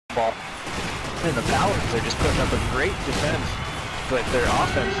ball. And the Paladins are just putting up a great defense, but their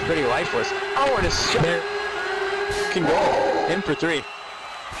offense is pretty lifeless. Oh, and a shot can go in for 3.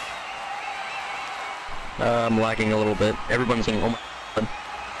 I'm lagging a little bit. Everyone's saying, oh my god.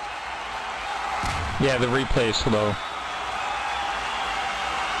 Yeah, the replay is slow.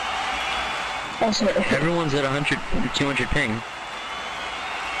 Everyone's at 100, 200 ping.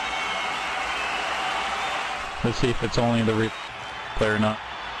 Let's see if it's only the replay or not.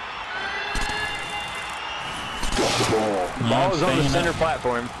 The ball is on the center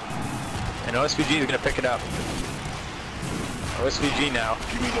platform, and OSVG is going to pick it up. OSVG now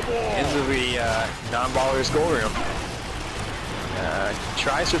into the non-ballers goal room.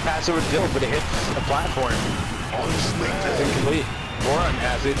 Tries to pass over Dill, but it hits a platform. It's incomplete. Boron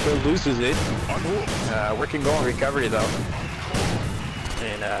has it, but loses it. Working goal recovery though.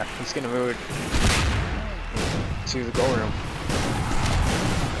 And he's going to move to the goal room.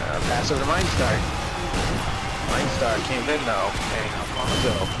 Pass over to Mindstar. Mindstar came in though, and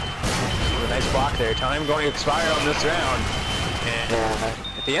Alfonso with a nice block there. Time going to expire on this round. And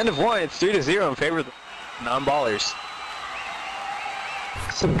at the end of 1, it's 3-0 in favor of the non-ballers.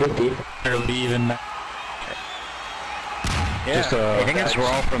 Some good deep. They're leaving. Yeah, Just, I think we're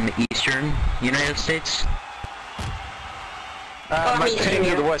all from the eastern United States. My ping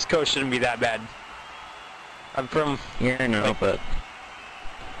to the West Coast shouldn't be that bad. I'm from... Yeah, I know, but...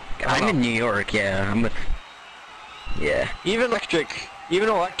 I'm in New York, yeah. I'm with... Yeah. Even Electric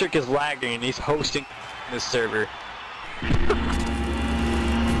is lagging and he's hosting this server.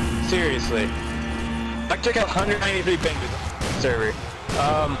 Seriously. Electric has 193 ping to the server.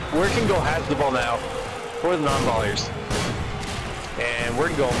 Working Goal has the ball now for the non-ballers. And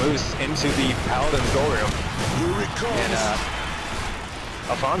Working Goal moves into the Paladins goal room. And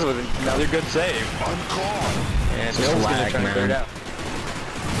Alfonso with another good save. And Bill's gonna try and clear it out.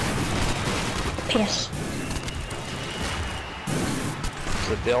 Yes.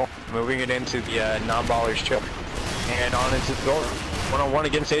 So Dill moving it into the non-ballers choke. And on into the goal room. 1-on-1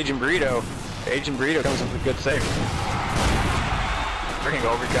 against Agent Burrito. Agent Burrito comes with a good save. Working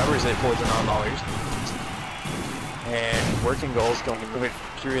Goal recovers it for the non-ballers. And Working Goal is going to move it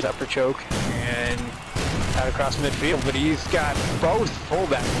through his upper choke and out across midfield, but he's got both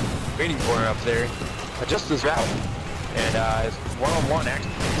fullbacks waiting for him up there. Just his route. And it's 1-on-1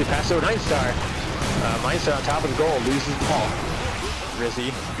 actually to pass over Mindstar. Mindstar on top of the goal, loses the ball.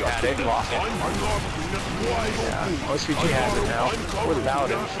 Rizzy had it, lost it. OSVG has it now for the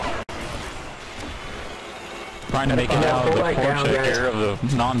Paladins. Trying to make it out of the forecheck here of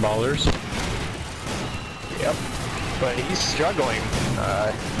the non-ballers. Yep, but he's struggling.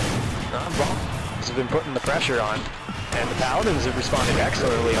 Non-ballers have been putting the pressure on, and the Paladins have responded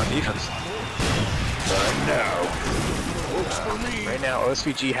excellently on defense. Right now,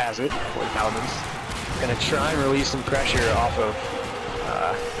 OSVG has it for the Paladins. Gonna try and release some pressure off of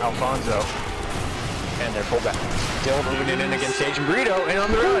Alfonso and their fullback. Still moving it in against Agent Burrito, and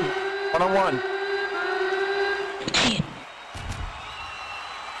on the run, 1-on-1.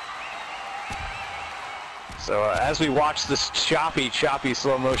 So as we watch this choppy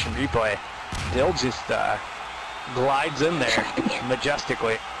slow motion replay, Dill just glides in there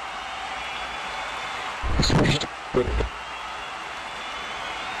majestically.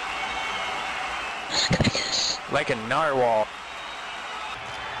 Like a narwhal.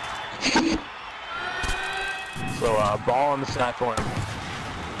 So ball on the platform,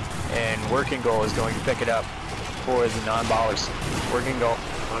 and Working Goal is going to pick it up for the non-ballers. Working Goal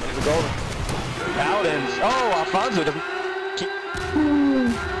onto the goal. Paladins. Oh, Alfonso doesn't.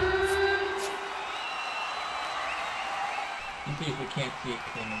 You see if we can't see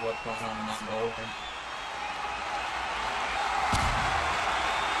anything of what's going on in that goal.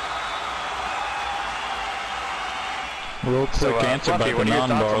 Real quick answer by the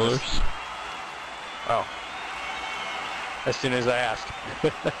non-ballers. Oh. As soon as I asked.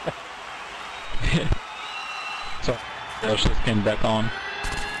 So, let's just getting back on.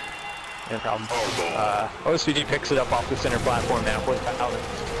 No problem. OSVG picks it up off the center platform now for the Paladins.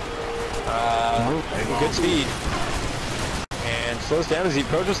 Good speed. And slows down as he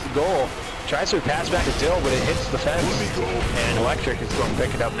approaches the goal. Tries to pass back to Dill, but it hits the fence. And Electric is going to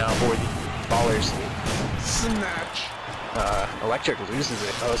pick it up now for the ballers. Snatch. Electric loses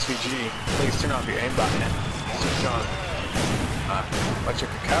it. OSVG, please turn off your aimbot net. Switch on.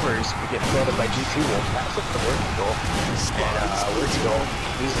 Electric recovers. We get floated by G2 Wolf. Pass up the Working Goal. And Working Goal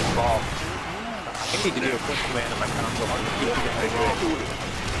loses the ball. I need to do a quick command on my console. I'm going to keep it.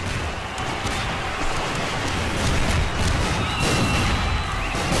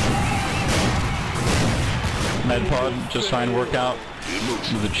 Medpod just trying to work out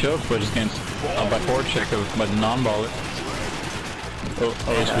the choke, but just getting out by forward check by the non-baller.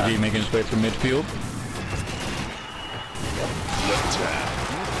 OSVG making his way through midfield.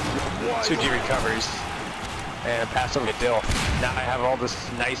 2G recovers. And pass over to Dill. Now I have all this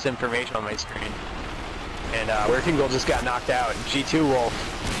nice information on my screen. And Working Goal just got knocked out. G2 Wolf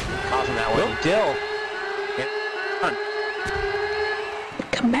causing that one. Dill.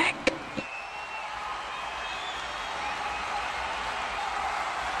 Come back.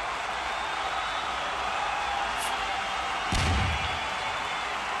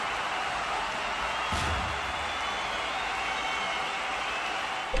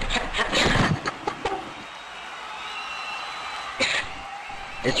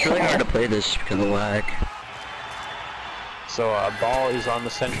 It's really hard to play this because of lag. So ball is on the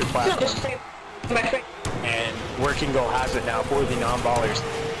center platform. And Working Goal has it now for the non-ballers.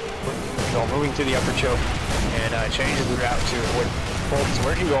 Goal moving to the upper choke and changes the route to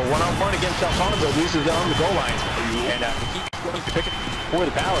Working Goal one-on-one against Alfonso, loses it on the goal line. And he keeps going to pick it for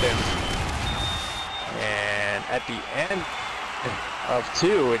the Paladins. And at the end of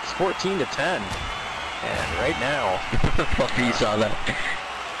 2, it's 14-10. And right now... Fluffy, you saw that.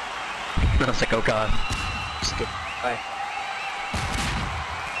 I was like, oh god. Just good. Bye.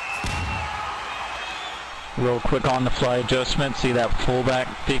 Real quick on the fly adjustment, see that fullback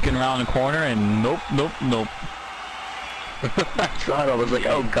peeking around the corner, and nope. I saw it, I was like,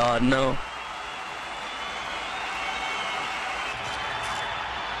 oh god, no.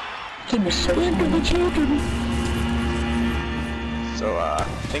 The children. So I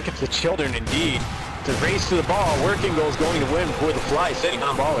think it's the children indeed. To race to the ball, Working Goal is going to win for the fly, sitting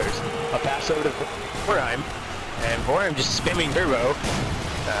on ballers. A pass over to Vorheim, and Vorheim just spamming turbo.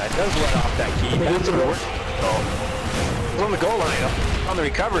 Does let off that key. That's a Working Goal. He's on the goal line on the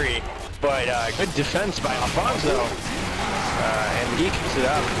recovery, but good defense by Alfonso. And he kicks it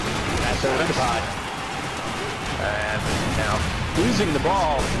up. Pass over to Pod. And now losing the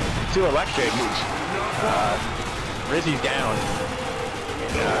ball to Electric. Rizzy's down.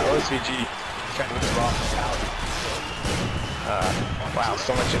 And OSVG trying to move off the out. Wow,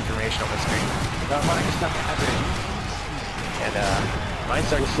 so much information on the screen. And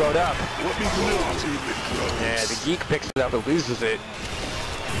Mindstar gets slowed up. And the Geek picks it up and loses it.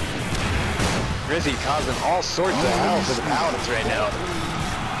 Rizzy causing all sorts of hell for the Paladins right now.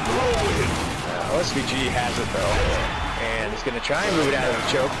 OSVG has it though. And is going to try and move it out of the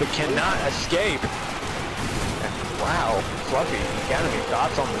choke, but cannot escape. And wow, Fluffy, Academy,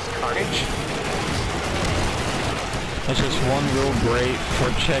 thoughts on this carnage? It's just one real great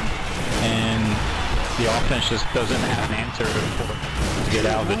forward check, and the offense just doesn't have an answer to get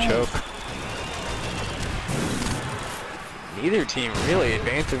out of the choke. Neither team really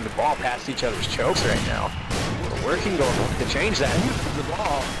advancing the ball past each other's chokes right now. We're Working Goal to change that. The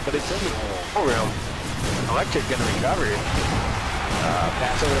ball, but it's in the goal room. Electric gonna recover it.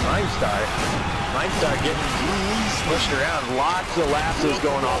 Pass over to Mindstar. Mindstar getting pushed around. Lots of lassos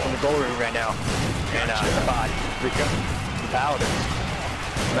going off in the goal room right now. And Metapod recovers the Paladins.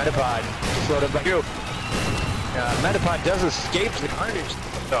 Metapod slowed up by you. Metapod does escape the carnage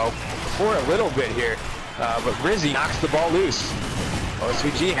though for a little bit here. But Rizzy knocks the ball loose.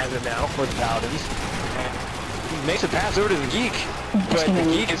 OSVG has it now for the Paladins. And he makes a pass over to the Geek. But the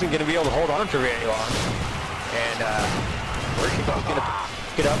Geek isn't going to be able to hold on for very long. And Working Goal going to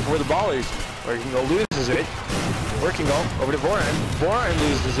pick it up for the Ballers. Working Goal loses it. Working Goal over to Vorheim. Vorheim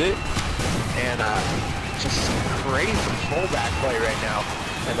loses it. And just crazy fullback play right now.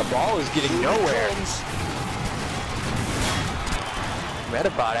 And the ball is getting nowhere.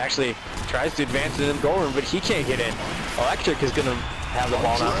 Metapod actually tries to advance it in the goal room, but he can't get in. Electric is going to have the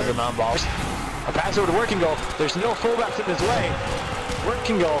ball now for the non-ballers. A pass over to Working Goal. There's no fullbacks in his way.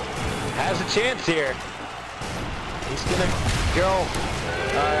 Working Goal has a chance here. He's going to go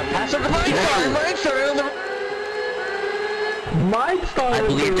pass over to Mindstar. Mindstar on the... I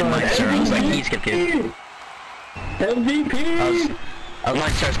believed in Mindstar. I was like, he's confused. MVP! I was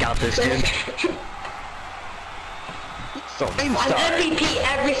Mindstar's got this, dude. So Mindstar. I'm MVP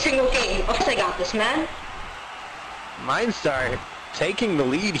every single game. Of course I got this, man. Mindstar taking the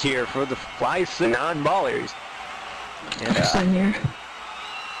lead here for the Fly non-ballers. And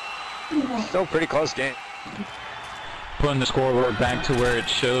still pretty close game. Putting the scoreboard back to where it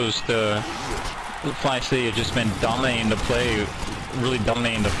shows the Fly City has just been dominating the play, really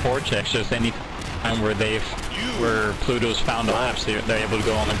dominating the forechecks. Just any time where Pluto's found a lapse, they're able to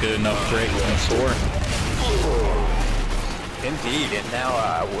go on a good enough break and score. Indeed, and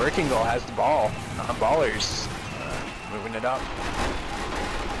now Working Goal has the ball. Ballers moving it up.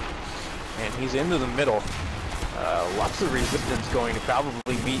 And he's into the middle. Lots of resistance going to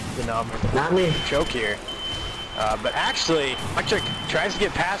probably meet the Not me. choke here. But actually, Electric tries to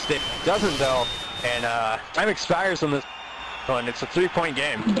get past it, doesn't though, and time expires on this one. It's a 3-point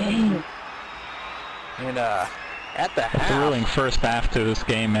game. And at the half, Thrilling first half to this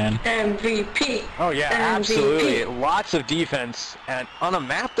game, man. MVP. oh yeah, MVP. absolutely. Lots of defense, and on a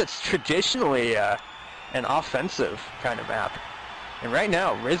map that's traditionally an offensive kind of map. And right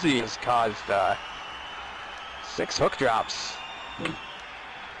now, Rizzy has caused 6 hook drops.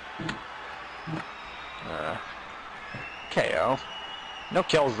 KO. No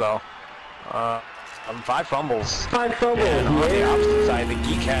kills though. 5 fumbles. 5 fumbles. And on the opposite side, the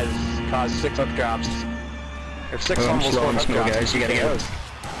Geek has caused 6 hook drops. Or 6 fumbles, 4 hook drops. Guys, you gotta go.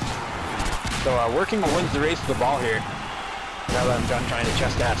 So Working wins the race to the ball here. Now that I'm done trying to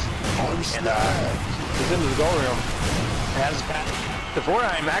chest test. And he's into the goal room. Has before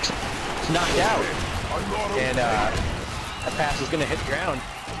I'm actually knocked out. And that pass is gonna hit the ground.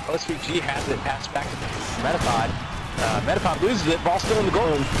 OSVG has it, pass back to Metapod. Metapod loses it, ball still in the goal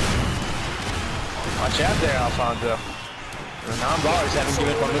room. Watch out there, Alfonso. The non-ballers haven't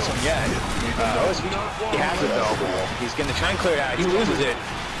given up on this one yet. OSVG has it though. He's gonna try and clear it out. He loses it.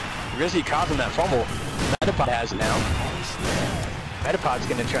 Rizzy causing that fumble. Metapod has it now. Metapod's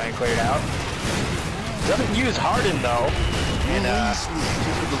gonna try and clear it out. Doesn't use Harden though. And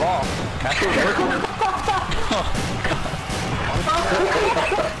shoots with the ball. That's what we're working.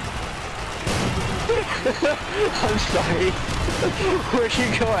 I'm sorry. Where'd you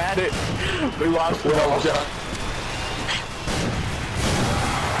go at it? We lost the ball.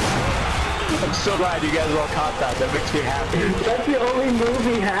 I'm so glad you guys all caught that. That makes me happy. That's the only move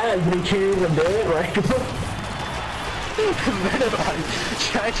he has, and he can't even do it. Like,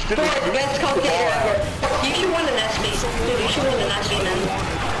 Best calculator ever. You should win an SB. Dude, you should win an SB, man.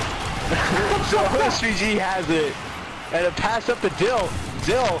 So OSVG has it. And a pass up to Dill.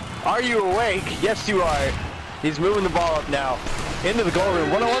 Dill, are you awake? Yes, you are. He's moving the ball up now. Into the goal room.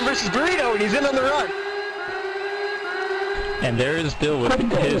 1-on-1 versus Burrito, and he's in on the run. And there is Dill with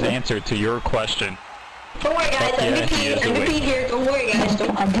his answer to your question. Don't worry, guys. Yeah, he is MVP awake. here. Don't worry, guys.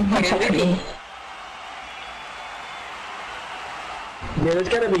 Don't worry, MVP. yeah, it's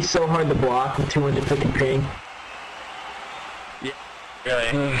gotta be so hard to block with 250 ping. Yeah,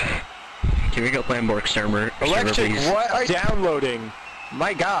 really. Can we go play Bork server, Electric, please? what are you downloading?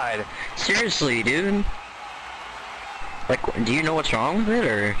 My God. Seriously, dude. Like, do you know what's wrong with it,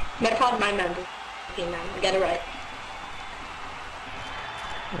 or? Metapod, my member. Okay, man. I got it right.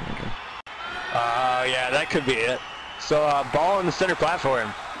 Yeah, that could be it. So, ball on the center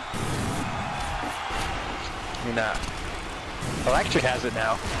platform. And, Electric has it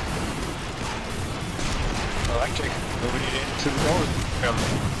now. Electric moving it into the goal.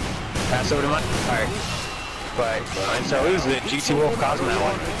 Pass over to Alright. But, so loses it. GT Wolf causing that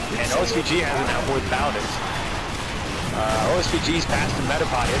one. And OSVG has it now without it. OSVG's pass to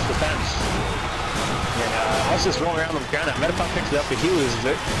Metapod hits the fence. And, let's just roll around on the ground. Metapod picks it up, but he loses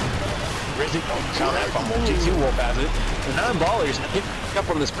it. Rizzy on that fumble. GT Wolf has it. The non-ballers not giving up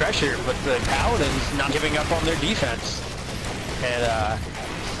on this pressure, but the Paladins not giving up on their defense. And,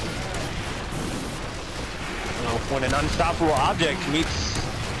 you know, when an unstoppable object meets,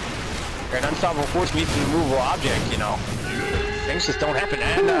 or an unstoppable force meets an immovable object, you know, things just don't happen.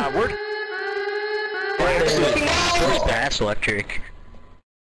 And, we're actually, That's Electric.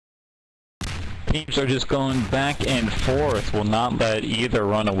 Teams are just going back and forth, will not let either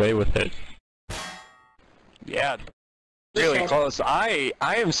run away with it. yeah, really close. I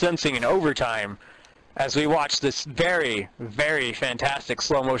am sensing an overtime as we watch this very, very fantastic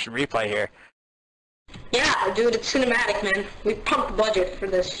slow motion replay here. Yeah, dude, it's cinematic, man. We pumped the budget for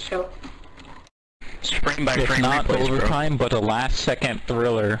this show. Frame by It's frame not replays, bro. overtime, but a last-second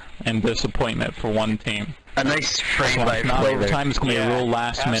thriller and disappointment for one team. A nice frame So by it's not frame. overtime, it's going to be a real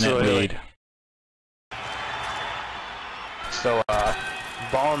last-minute absolutely. lead. So,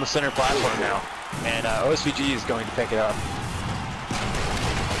 ball on the center platform now. And OSVG is going to pick it up.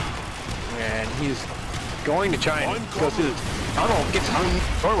 And he's going to try and go through the tunnel, gets on the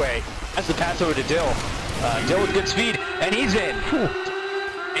doorway. That's the pass over to Dill. Dill with good speed, and he's in.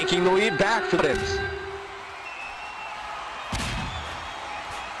 Making the lead back for the Limbs.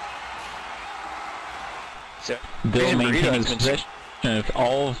 So, Bill Asian maintaining Burrito's been- possession of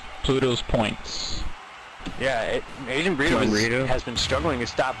all of Pluto's points. Yeah, Asian Burrito has been struggling to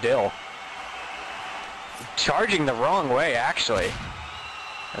stop Dill. Charging the wrong way, actually.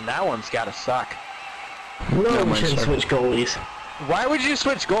 And that one's gotta suck. No, we shouldn't switch goalies. Why would you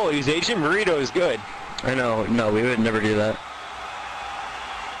switch goalies? Asian Burrito is good. I know, no, we would never do that.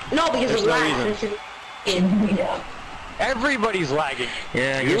 No, because There's of no lag. reason. Yeah. Everybody's lagging.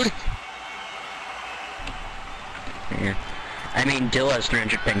 Yeah, Dude. Yeah. I mean, Dill has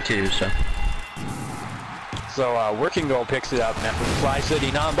 300 ping too, so. So, Working Goal picks it up now from Fly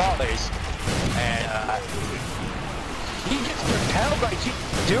City non-ballers. And, he gets propelled by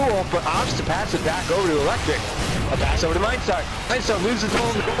Duel, but opts to pass it back over to Electric. A pass over to Mindstar. Mindstar loses the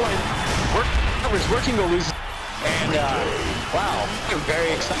goal in the goal line. Working Goal loses. And, wow, I'm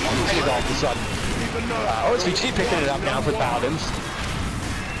very excited all of a sudden. OSVG picking it up now for Paladins.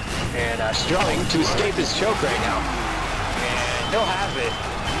 And, struggling to escape his choke right now. And he'll have it.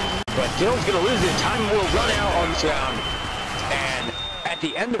 But Dill's gonna lose it. Time will run out on this round. And at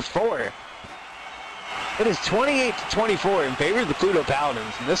the end of 4, it is 28-24 in favor of the Pluto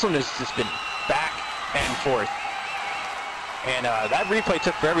Paladins. And this one has just been back and forth. And that replay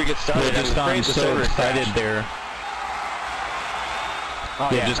took forever to get started. They've just gotten so excited there.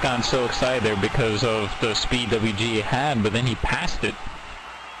 They've just gotten so excited there because of the speed WG had, but then he passed it.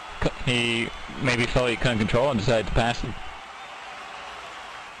 He maybe felt he couldn't control and decided to pass it.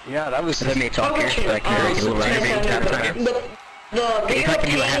 Yeah, that was... Let me talk here, so I can do a little halftime. The bigger the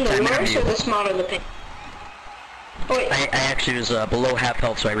pain, the worse, or the smaller the pain? Oh, wait. I actually was below half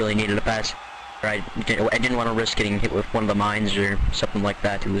health, so I really needed a pass. I didn't want to risk getting hit with one of the mines or something like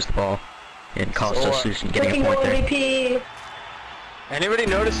that to lose the ball. It cost us getting a point there. MVP. Anybody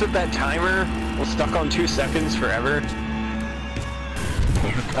notice that timer was stuck on 2 seconds forever?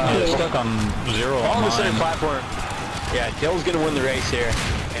 It's stuck on 0 on the same mine. platform. Yeah, Dill's gonna win the race here.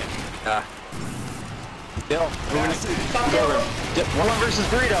 And, Dill, one versus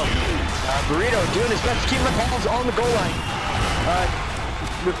Burrito. Burrito doing his best to keep the balls on the goal line.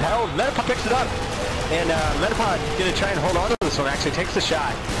 Repelled. Metapod picks it up. And Metapod gonna try and hold on to this one. Actually takes the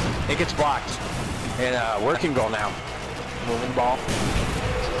shot. It gets blocked. And Working Goal now. Moving the ball.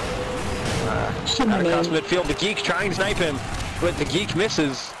 Out across midfield. The Geek trying to snipe him. But the Geek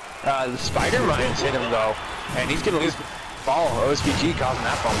misses. The Spider Mines hit him though. And he's gonna lose the ball. OSPG causing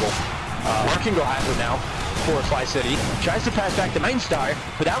that fumble. Working Goal has it now for Fly City. Tries to pass back to Mindstar,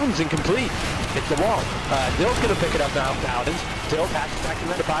 but that one's incomplete. It's the wall. Dill's gonna pick it up now. Paladins. Dill passes back to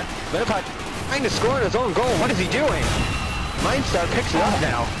Metapod. Metapod trying to score his own goal. What is he doing? Mindstar picks it up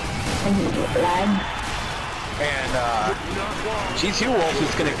now. And G2 Wolf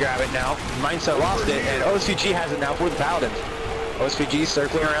is gonna grab it now. Mindstar lost it, and OSVG has it now for the Paladins. OSVG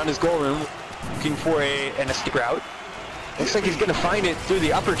circling around his goal room, looking for an escape route. Looks like he's gonna find it through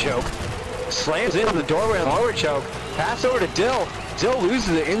the upper choke. Slams into the doorway on the lower choke. Pass over to Dill. Dill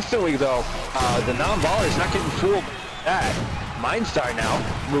loses it instantly though. The non-baller is not getting fooled by that. Mindstar now,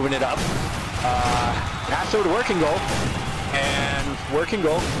 moving it up. Pass over to Working Goal. And Working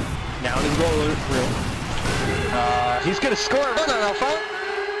Goal, now in his goal room. He's gonna score a run on Alpha.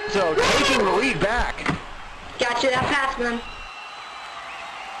 So taking the lead back. Got you that pass, man.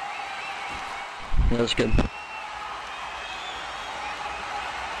 That was good.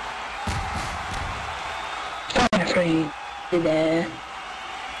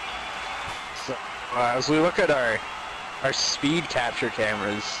 So, as we look at our speed capture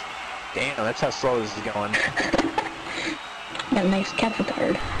cameras, damn, that's how slow this is going. That nice capture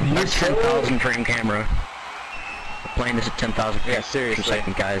card. That's 10,000 frame camera. We're playing this at 10,000 frames per seriously.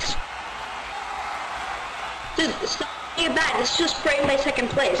 second, guys. Dude, it's not bad. It's just frame by second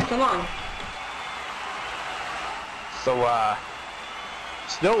place. Come on. So,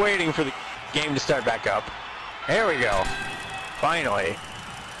 still waiting for the game to start back up. There we go. Finally.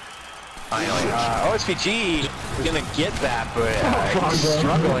 OSPG is gonna get that, but he's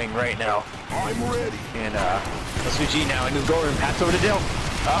struggling right now. I'm ready. And OSPG now in his goal room, pass over to Dill.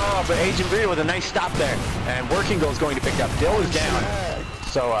 Oh, but Agent Burrito with a nice stop there. And Working Goal is going to pick up. Dill is down.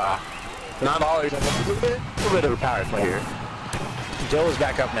 So, non-ballers have a little bit of a power play here. Dill is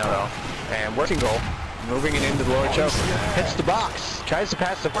back up now though. And Working Goal, moving it into the lower choke. Hits the box. Tries to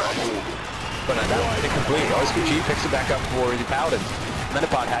pass the front. But that one incomplete. OSPG picks it back up for the Paladins.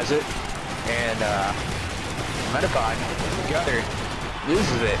 Metapod has it. And Metapod, Gutter,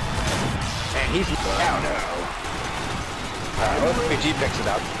 loses it. And he's out. OSPG picks it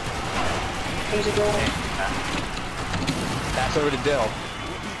up. Here's a goal. Pass over to Dill.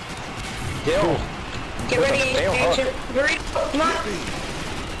 Dill. Get ready, Fail hook. Agent Burrito. Come on.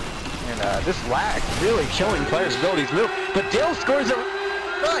 And this lag really killing players' abilities to move. But Dill scores a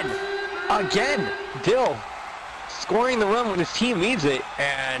run! Again! Dill scoring the run when his team needs it,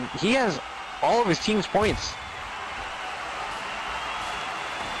 and he has all of his team's points.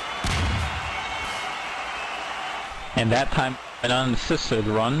 And that time, an unassisted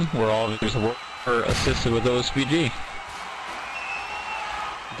run where all of these were assisted with OSPG.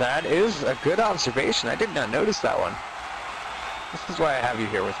 That is a good observation. I did not notice that one. This is why I have you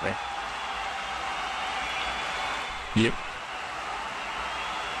here with me. Yep.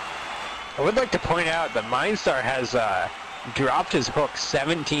 I would like to point out that Mindstar has dropped his hook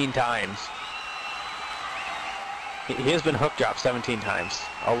 17 times. He has been hook dropped 17 times.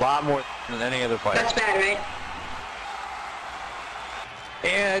 A lot more than any other player. That's bad, right?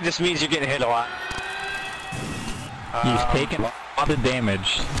 And it just means you're getting hit a lot. He's taking a lot of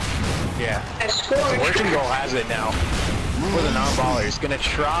damage. Yeah. I scored. So Working Goal has it now for the non-baller. He's going to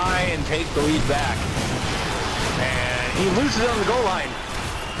try and take the lead back. And he loses it on the goal line.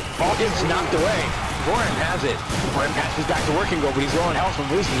 Ball gets knocked away. Voram has it. Voram passes back to Working Goal, but he's low on health and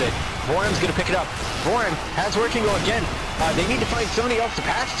loses it. Voram's going to pick it up. Voram has Working Goal again. They need to find somebody else to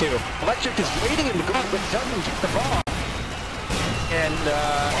pass to. Electric is waiting in the goal, but doesn't get the ball. And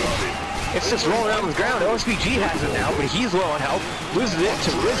it's just rolling out on the ground. OSBG has it now, but he's low on health. Loses it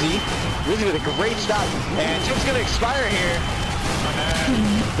to Rizzy. Rizzy with a great stop. And it's going to expire here.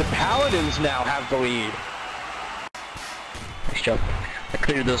 The Paladins now have the lead. Nice job. I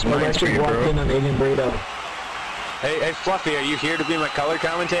cleared those mines for Electric you, walked in bro. on Aiden Burrito. Hey, Fluffy, are you here to be my color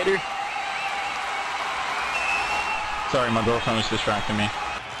commentator? Sorry, my girlfriend was distracting me.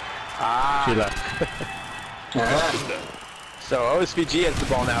 Ah. She left. So OSBG has the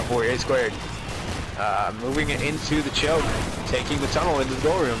ball now for A squared. Moving it into the choke, taking the tunnel into the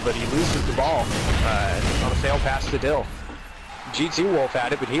goal room, but he loses the ball on a failed pass to Dill. G2 Wolf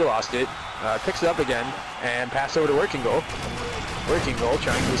had it, but he lost it. Picks it up again and pass over to Working Goal. Working Goal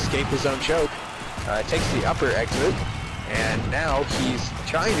trying to escape his own choke. Takes the upper exit, and now he's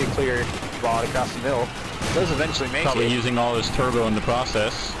trying to clear the ball across the middle. Does eventually make Probably it. using all his turbo in the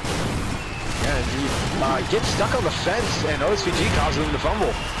process. Yeah, and he gets stuck on the fence, and OSVG causes him to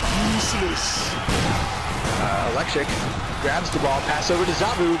fumble. Useless. Electric grabs the ball, pass over to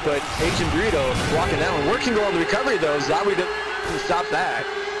Zabu, but Agent Burrito blocking that one. Working Goal on the recovery though. Zabu doesn't stop that.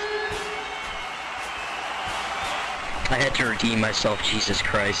 I had to redeem myself, Jesus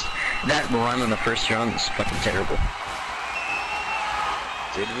Christ. That run on the first round was fucking terrible.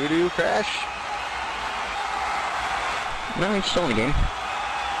 Did Voodoo crash? No, he's still in the game.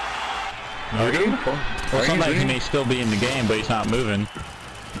 Voodoo? Well, sometimes he may still be in the game, but he's not moving.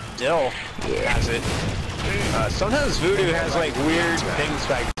 Dill has it. Sometimes Voodoo has like weird ping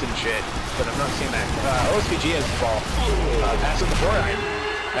spikes and shit, but I'm not seeing that. OSPG has the ball. Pass it to Boram.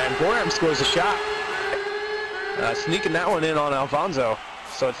 And Boram scores a shot. Sneaking that one in on Alfonso.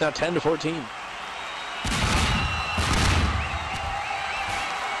 So it's now 10-14.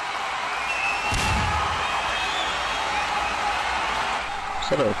 Is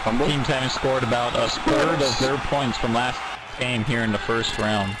that a fumble? Teams having scored about a third of their points from last game here in the first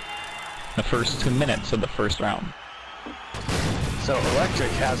round. The first 2 minutes of the first round. So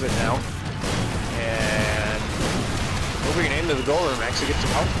Electric has it now. And moving it into the goal room, actually gets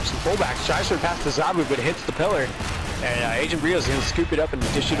some help from some fullbacks. Tries for a pass to Zabu, but hits the pillar. And Agent Brio's going to scoop it up and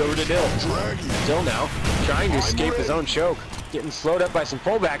dish it over to Dill. Dill now trying to escape his own choke. Getting slowed up by some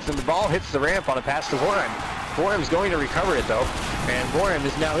fullbacks, and the ball hits the ramp on a pass to Voram. Voram's going to recover it though. And Voram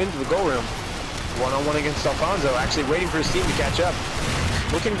is now into the goal room. One-on-one against Alfonso, actually waiting for his team to catch up.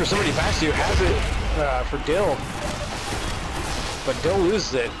 Looking for somebody to pass to, has it for Dill. But Dill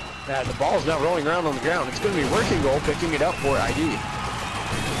loses it. The ball's now rolling around on the ground. It's going to be Working Goal picking it up for ID.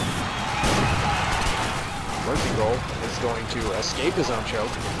 Working Goal is going to escape his own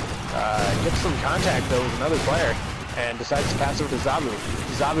choke. Gets some contact though with another player and decides to pass over to Zabu.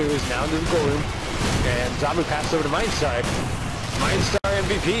 Zabu is now into the goal room, and Zabu passed over to Mindstar. Mindstar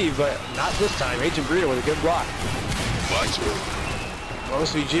MVP, but not this time. Agent Burrito with a good block.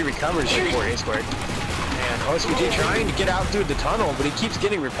 OSVG recovers before A squared. And OSVG trying to get out through the tunnel, but he keeps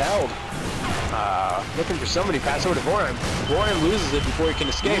getting repelled. Looking for somebody to pass over to Voram. Voram loses it before he can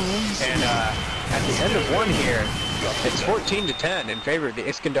escape. And at the end of one here, it's 14-10 in favor of the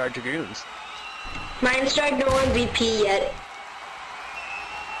Iskandar Dragoons. Mindstar no MVP yet.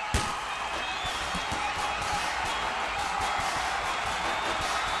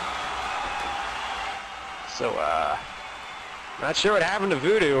 So, not sure what happened to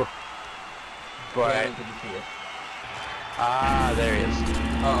Voodoo, but... there he is.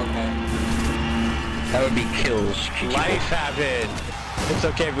 Oh, okay. That would be kills. GG. Life happened. It's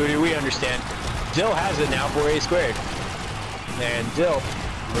okay, Voodoo, we understand. Dill has it now for A squared. And Dill,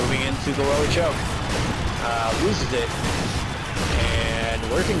 moving into the lower choke, loses it. And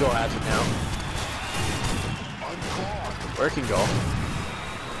Working Goal has it now. Working Goal,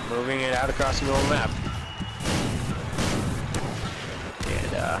 moving it out across the middle of the map.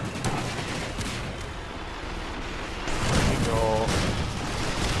 And Working Goal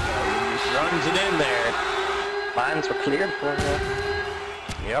runs it in there. Mines were cleared for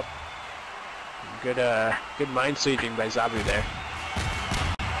Yep. Good mind sweeping by Zabu there.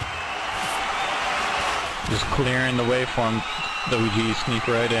 Just clearing the way for him. WG sneak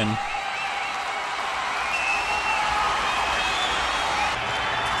right in.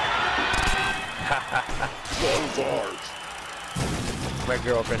 My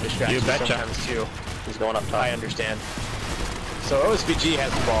girlfriend distracts You me betcha. sometimes too. He's going up top. I understand. So OSVG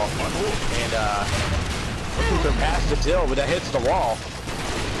has the ball, and looking for a pass to Dill, but that hits the wall.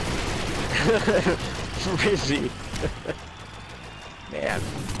 Rizzy. Man.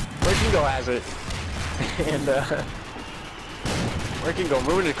 Workingo has it. And Workingo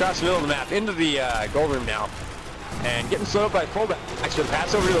moving it across the middle of the map into the goal room now. And getting slowed up by fullback. Actually,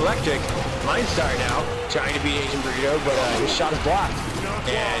 pass over to Electric. Mindstar now, trying to beat Asian Burrito, but his shot is blocked.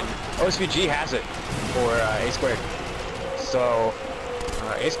 And OSVG has it for A squared. So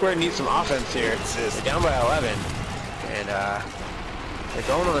A squared needs some offense here. They're down by 11. And they're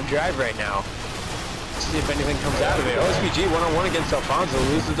going on a drive right now. Let's see if anything comes out of it. OSVG one-on-one against Alfonso,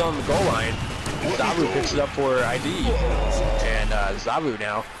 loses on the goal line. Zabu picks it up for ID. And Zabu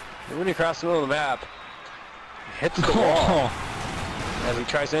now, moving across the middle of the map. Hits the wall as he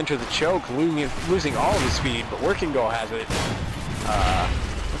tries to enter the choke, losing all of his speed, but Working Goal has it.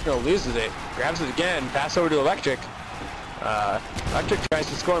 Working loses it, grabs it again, pass over to Electric. Electric tries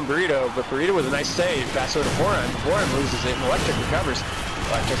to score on Burrito, but Burrito with a nice save. Pass over to Foran. Foran loses it, and Electric recovers.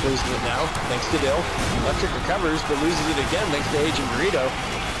 Electric loses it now, thanks to Dill. Electric recovers, but loses it again, thanks to Agent Burrito.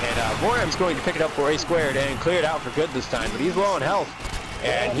 And Voram's going to pick it up for A squared and clear it out for good this time, but he's low on health.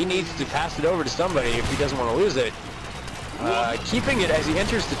 And he needs to pass it over to somebody if he doesn't want to lose it. Keeping it as he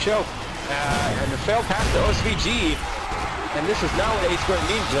enters the choke. And the failed pass to OSVG. And this is not what A squared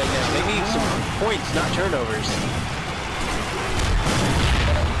needs right now. They need some points, not turnovers.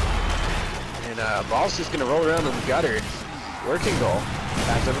 And ball's just going to roll around in the gutter. Working goal.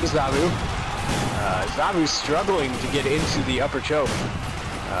 Pass over to Zabu. Zabu's struggling to get into the upper choke.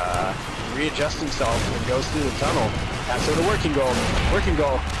 Readjusts himself and goes through the tunnel. Pass over to Working Goal. Working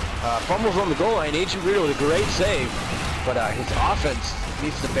Goal fumbles on the goal line. Agent Burrito with a great save, but his offense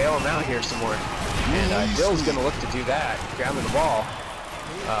needs to bail him out here some more. And Dill's going to look to do that, grabbing the ball.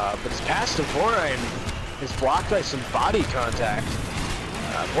 But his pass to Voran is blocked by some body contact.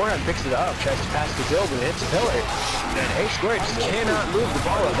 Voran picks it up, tries to pass to Dill, but it hits a pillar. And A squared just cannot move the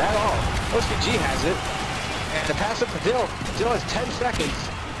ball up at all. OSVG has it. And a pass up to Dill. Dill has 10 seconds.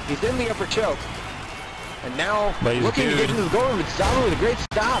 He's in the upper choke. And now looking to get into the goal room, it's Zabu with a great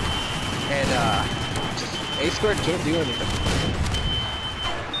stop. And just A squared can't do anything.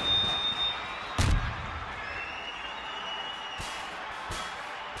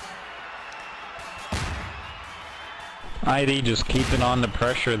 ID just keeping on the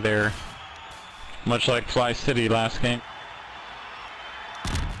pressure there. Much like Fly City last game.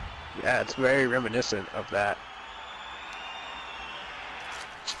 Yeah, it's very reminiscent of that.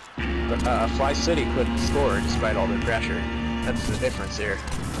 But Fly City couldn't score despite all their pressure. That's the difference here.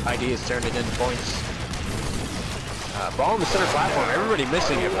 ID has turned it into points. Ball in the center platform, everybody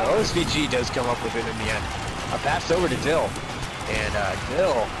missing it, but OSVG does come up with it in the end. A pass over to Dill. And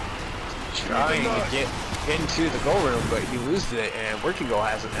Dill trying to get into the goal room, but he loses it, and Working Goal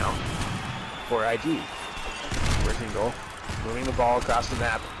has it now for ID. Working Goal moving the ball across the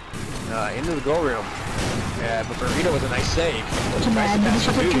map into the goal room. But Burrito with a nice save. Tries to pass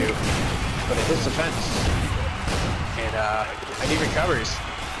to Voodoo, but it hits the fence. And ID recovers.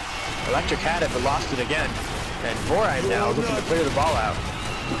 Electric had it, but lost it again. And Voran now looking to clear the ball out.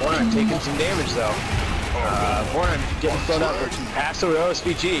 Voran taking some damage though. Voran getting slowed up. Pass over to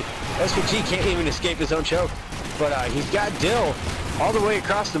OSVG. OSVG can't even escape his own choke. But he's got Dill all the way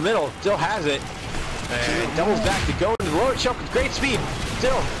across the middle. Dill has it. And doubles back to go into the lower choke with great speed.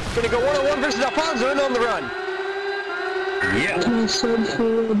 Dill gonna go one-on-one versus Alfonso and on the run. Yeah.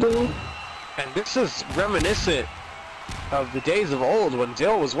 And this is reminiscent of the days of old when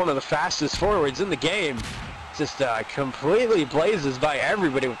Dill was one of the fastest forwards in the game. Just completely blazes by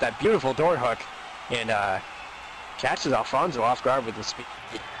everybody with that beautiful door hook. And catches Alfonso off guard with the speed.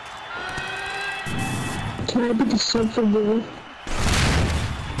 Can I put the sub for Blue?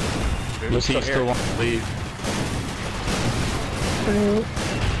 Lucy still wants to leave.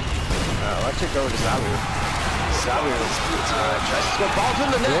 Electric over to Zabu. Zabu tries to score balls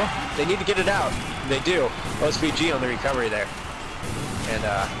in the net. They need to get it out. They do. OSVG on the recovery there. And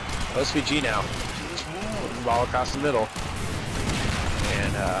OSVG now. Ball across the middle.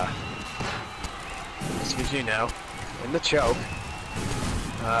 And OSVG now in the choke.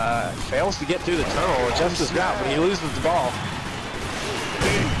 Fails to get through the tunnel, adjusts his route, but he loses the ball.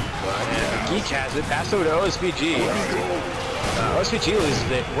 And Geek has it. Pass over to OSBG. OSBG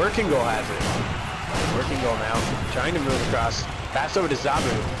loses it. Working Goal has it. Working Goal now. Trying to move across. Pass over to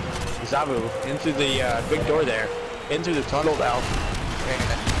Zabu. Zabu into the big door there. In through the tunnel now. And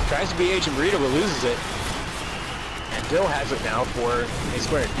tries to be Agent Burrito, but loses it. And Dill has it now for A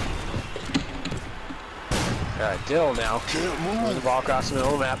squared. Dill now. Moving the ball across the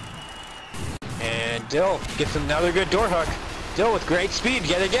middle of the map. And Dill gets another good door hook. Dill with great speed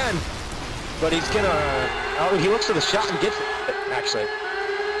yet again. But he's gonna... oh, he looks for the shot and gets it, actually.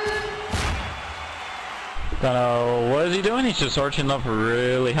 Don't know, what is he doing? He's just arching up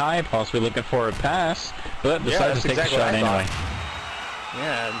really high, possibly looking for a pass, but decides to take the shot anyway.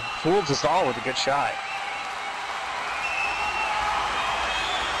 Yeah, and fools us all with a good shot.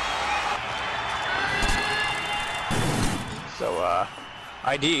 So,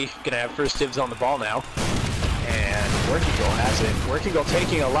 ID gonna have first dibs on the ball now. And Working Goal has it. Working Goal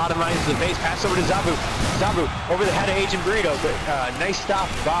taking a lot of mines to the base. Pass over to Zabu. Zabu over the head of Agent Burrito, but nice stop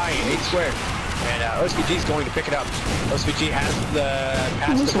by 8 squared. And OSBG is going to pick it up. OSBG has the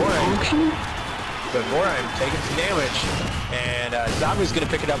pass to Boraim. But Boraim taking some damage. And Zabu's going to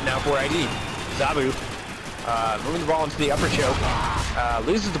pick it up now for ID. Zabu moving the ball into the upper choke.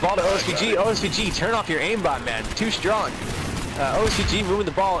 Loses the ball to OSBG. OSBG, turn off your aimbot, man. Too strong. OSBG moving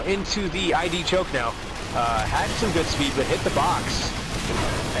the ball into the ID choke now. Had some good speed, but hit the box.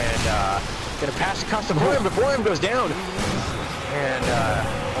 And gonna pass across the Boraim, but Boraim goes down. And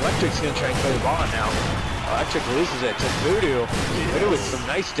Electric's gonna try and play the ball now. Electric loses it to Voodoo. Voodoo with some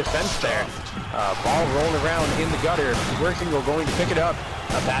nice defense there. Ball rolling around in the gutter. Working Goal going to pick it up.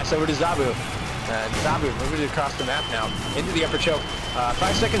 A pass over to Zabu. And Zabu moving it across the map now. Into the upper choke.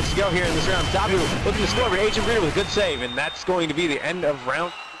 5 seconds to go here in this round. Zabu looking to score, but Agent Burrito with a good save. And that's going to be the end of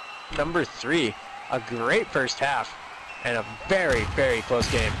round number 3. A great first half. And a very, very close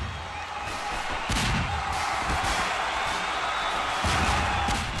game.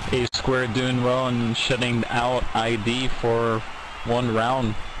 A squared doing well and shutting out ID for 1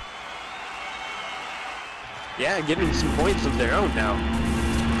 round. Yeah, getting some points of their own now.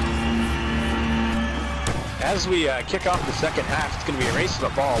 As we kick off the second half, it's going to be a race to the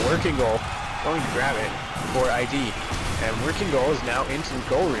ball. Working Goal going to grab it for ID. And Working Goal is now into the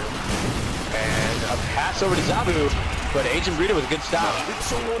goal room. And a pass over to Zabu, but Agent Burrito with a good stop.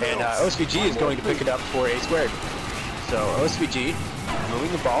 And OSBG is going to pick it up for A squared. So OSBG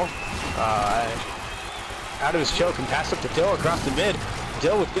moving the ball out of his choke and pass up to Dill across the mid.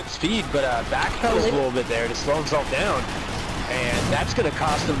 Dill with good speed, but backpedals a little bit there to slow himself down. And that's going to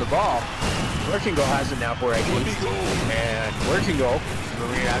cost him the ball. Working Goal has it now for ID. And Working Goal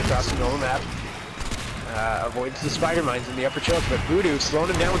moving it out across the middle of the map. Avoids the spider mines in the upper choke, but Voodoo slowing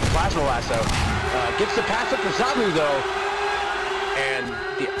him down with the plasma lasso. Gets the pass up to Zabu though. And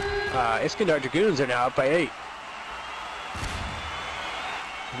the Iskandar Dragoons are now up by 8.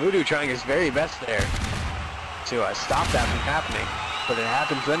 Voodoo trying his very best there to stop that from happening, but it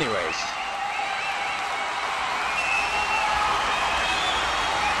happens anyways.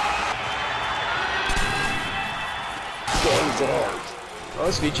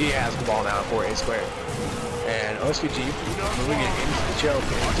 OSVG has the ball now for A squared. And OSVG moving it into the choke,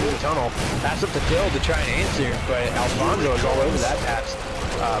 into the tunnel. Pass up to Dill to try and answer, but Alfonso is all over that pass.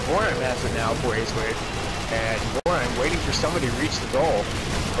 Boraim has it now for A squared. And Boraim waiting for somebody to reach the goal,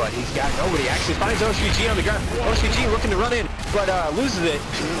 but he's got nobody. Actually finds OSVG on the ground. OSVG looking to run in, but loses it.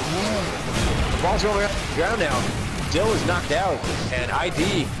 The ball's rolling around the ground now. Dill is knocked out, and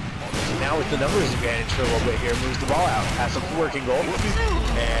ID now with the numbers advantage for a little bit here, moves the ball out. Pass up to Working Goal.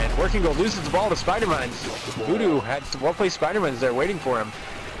 And Working Goal loses the ball to Spider-Mines. Voodoo had some well-placed Spider-Mines there waiting for him.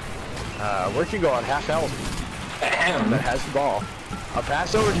 Working Goal on half health. That has the ball. A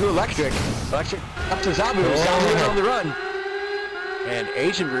pass over to Electric. Electric up to Zabu. Zabu on the run. And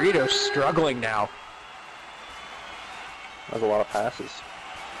Agent Burrito struggling now. That's a lot of passes.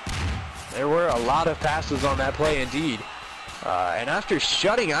 There were a lot of passes on that play indeed. And after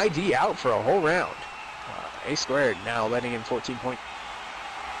shutting ID out for a whole round, A squared now letting in 14 points.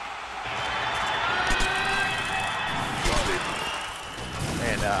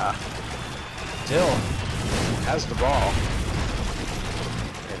 And Dill has the ball.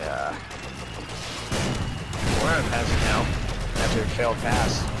 And Boraim has it now after a failed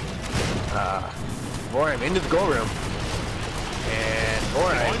pass. Boraim into the goal room. And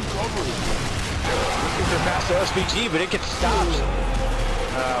Boraim looking for a pass to SVG, but it gets stopped.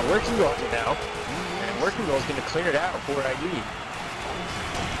 Working Goal now. And Working Goal is going to clear it out for ID.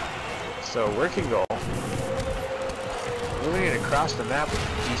 So Working Goal moving it across the map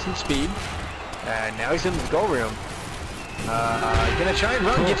with decent speed. And now he's in the goal room. Gonna try and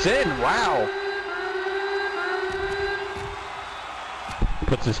run, gets in, wow.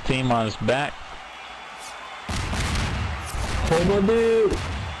 Puts his team on his back. Hold on, dude.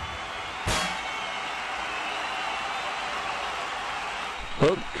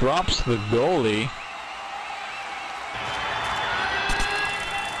 Hook drops the goalie.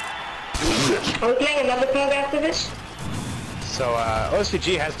 Are we getting another point after this? So,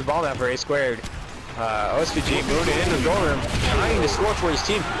 OSVG has the ball now for A squared. OSVG moved it into the goal room, trying to score for his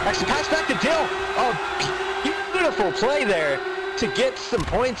team. Actually, pass back to Dill. Oh, beautiful play there to get some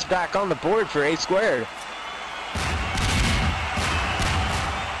points back on the board for A squared.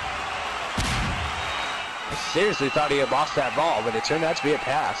 I seriously thought he had lost that ball, but it turned out to be a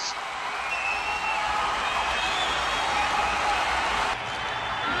pass.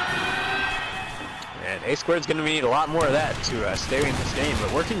 And A squared's going to need a lot more of that to stay in this game.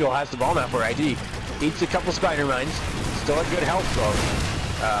 But Working Goal has the ball now for ID. Eats a couple spider mines. Still at good health though.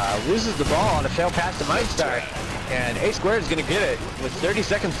 Loses the ball on a failed pass to Mindstar. And A squared is going to get it with 30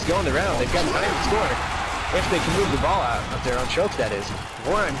 seconds to go in the round. They've got time to score if they can move the ball out of their own choke, that is.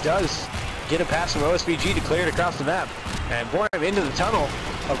 Borum does get a pass from OSVG to clear it across the map. And Borum into the tunnel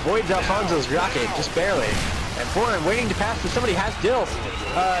avoids Alfonso's rocket just barely. And Borum waiting to pass to somebody has Dill.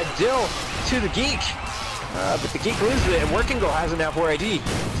 Dill to the Geek. But the Geek loses it, and Working Goal has it now for ID.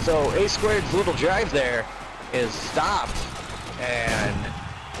 So A squared's little drive there is stopped. And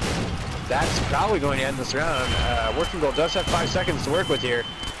that's probably going to end this round. Working Goal does have 5 seconds to work with here.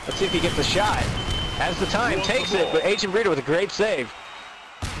 Let's see if he gets a shot. Has the time, takes it, but Agent Burrito with a great save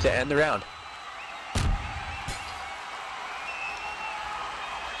to end the round.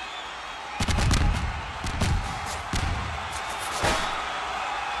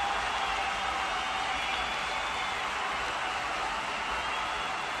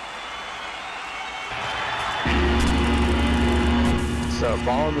 So,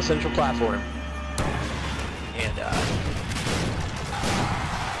 ball on the central platform. And,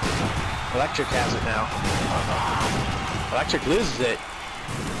 Electric has it now. Electric loses it.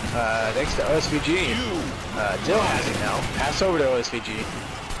 Thanks to OSVG. Dill has it now. Pass over to OSVG.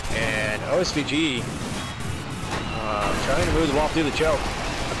 And OSVG trying to move the ball through the choke.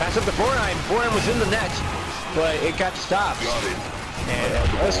 A pass up to Borum. Borum was in the net, but it got stopped. And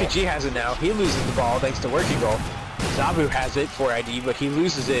OSVG has it now. He loses the ball thanks to Working Goal. Zabu has it for ID, but he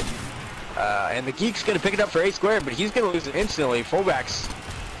loses it. And the Geek's going to pick it up for A squared, but he's going to lose it instantly. Fullbacks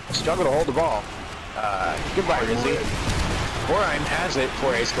struggle to hold the ball. Goodbye, Rizzy. Borum has it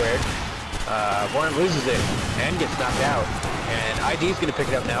for A squared. Borum loses it and gets knocked out. And ID's going to pick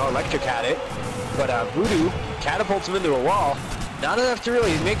it up now. Electric had it. But Voodoo catapults him into a wall. Not enough to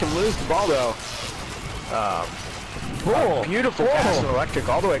really make him lose the ball, though. Beautiful pass from Electric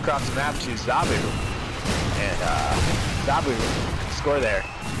all the way across the map to Zabu. And Zabu score there.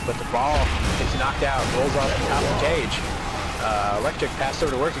 But the ball gets knocked out, rolls off the top of the cage. Electric passed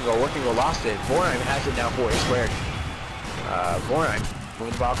over to Working Goal. Working Goal lost it. Borum has it now for A squared. Borum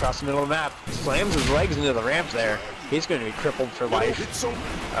moving the ball across the middle of the map. Slams his legs into the ramp there. He's going to be crippled for life.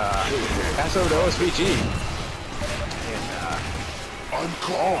 Pass over to OSVG. And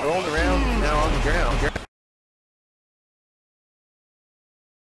rolling around now on the ground.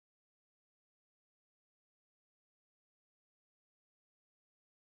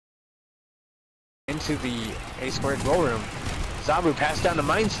 Into the A squared goal room. Zabu passed down to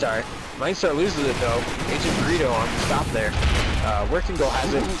Mindstar. Mindstar loses it though. Agent Burrito on the stop there. Working Goal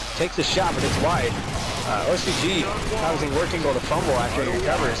has it, takes a shot, but it's wide. OSVG causing Working Goal to fumble after he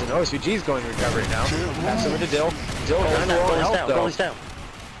recovers, and OSVG is going to recover it now. Pass over to Dill. Dill trying to roll help though. Down.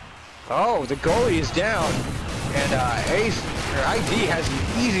 Oh, the goalie is down. And ID has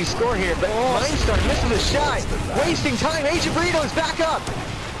an easy score here, but Mindstar misses the shot. Wasting time. Agent Burrito is back up.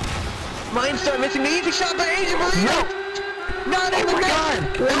 Mindstar missing the easy shot by Agent Burrito. Not in the net.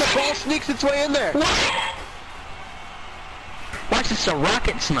 And the ball sneaks its way in there. Watch this, a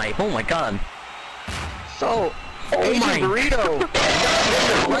rocket snipe. Oh my god. So, Agent Burrito not in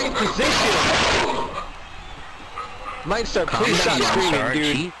the right position. Mindstar, please stop screaming,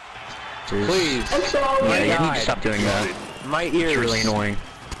 dude. Please. I'm sorry. Yeah, you need to stop doing that. My ears. It's really annoying.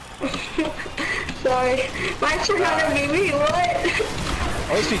 Sorry. My turn on me, what?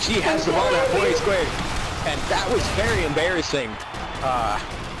 OSVG has the ball now for A squared. And that was very embarrassing.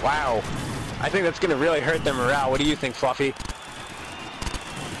 Wow. I think that's going to really hurt their morale. What do you think, Fluffy?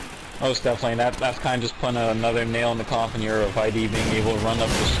 Most definitely. That's kind of just putting another nail in the coffin here of ID being able to run up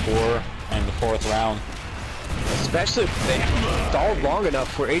the score in the 4th round. Especially if they stalled long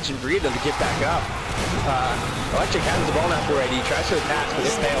enough for Agent Burrito to get back up. Electric has the ball now for ID. Tries for the pass, but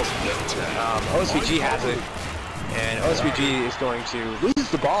it fails. OSVG has it. And OSBG is going to lose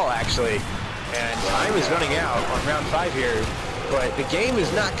the ball, actually. And time is running out on round 5 here. But the game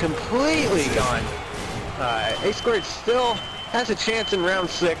is not completely gone. A Squared still has a chance in round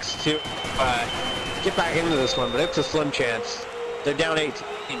 6 to get back into this one, but it's a slim chance. They're down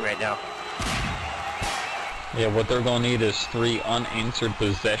 18 right now. Yeah, what they're going to need is 3 unanswered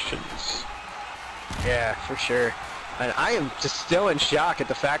possessions. Yeah, for sure. And I am just still in shock at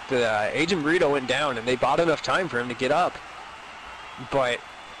the fact that Agent Burrito went down and they bought enough time for him to get up. But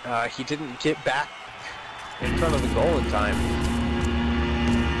he didn't get back in front of the goal in time.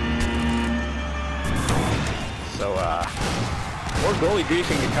 So, more goalie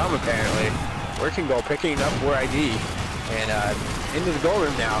griefing to come, apparently. Working goal, picking up 4 ID. And into the goal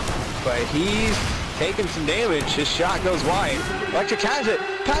room now. But he's taking some damage. His shot goes wide. Electric has it.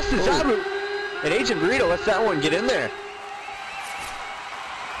 Pass to Zabu. And Agent Burrito lets that one get in there.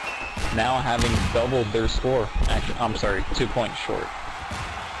 Now having doubled their score. Actually, I'm sorry, 2 points short.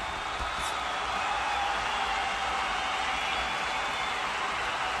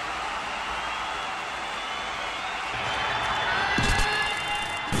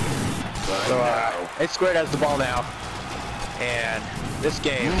 So, A Squared has the ball now. And this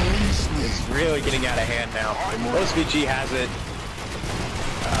game is really getting out of hand now. OSVG has it.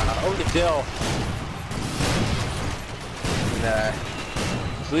 Over to Dill. And,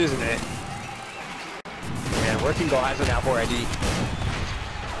 he's losing it. And Working Goal has it now for ID.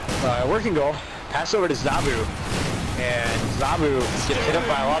 Working Goal, pass over to Zabu. And Zabu gets hit up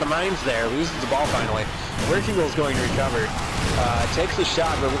by a lot of mines there, loses the ball finally. Working Goal is going to recover. Takes the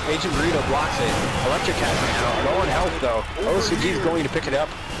shot, but Agent Burrito blocks it. Electric has it now. No one help though. OSVG is going to pick it up.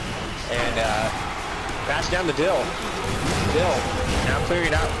 And pass down to Dill. Dill now clearing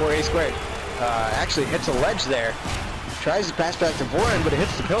it out for A Squared. Actually hits a ledge there. Tries to pass back to Voran, but it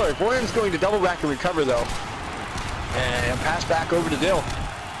hits the pillar. Voran's going to double back and recover though. And pass back over to Dill.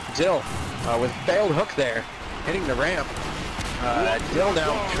 Dill with failed hook there, hitting the ramp. Dill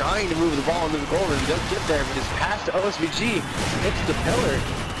now trying to move the ball into the goal room. Doesn't get there, but his pass to OSVG hits the pillar.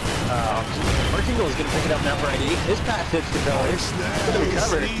 Working Goal is going to pick it up now for ID. His pass hits the pillar. He's going to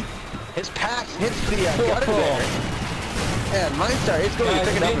recover. His pass hits the gutter there. And Mindstar is going to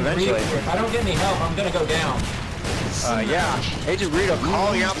pick it up eventually. If I don't get any help, I'm going to go down. Yeah, Agent Burrito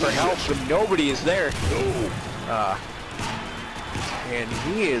calling out for help, but nobody is there. And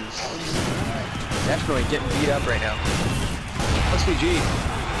he is definitely getting beat up right now. OSVG.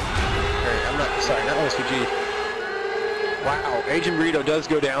 I'm not, sorry, not OSVG. Wow, Agent Burrito does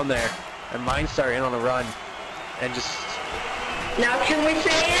go down there. And Mindstar in on the run. And just... Now can we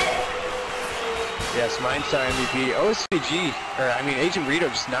say it? Yes, Mindstar MVP. OSVG, or I mean Agent Burrito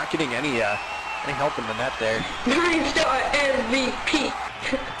just not getting any help in the net there. Mindstar MVP.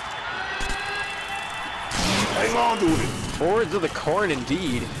 Hang on to it. Forwards of the corn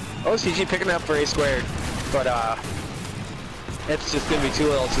indeed. OCG picking up for A Squared, but it's just gonna be too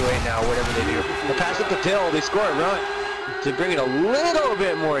little too late now, whatever they do. They pass it to Dill, they score a run to bring it a little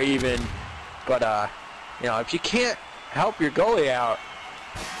bit more even. But you know, if you can't help your goalie out,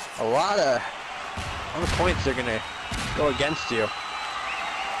 a lot of points are gonna go against you.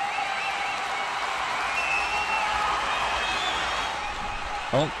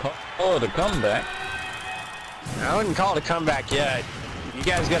 Don't call it a comeback. I wouldn't call it a comeback yet. You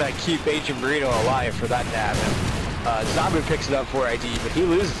guys gotta keep Agent Burrito alive for that to happen. Zabu picks it up for ID, but he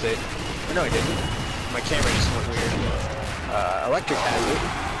loses it. Or no, he didn't. My camera just went weird. Electric has it.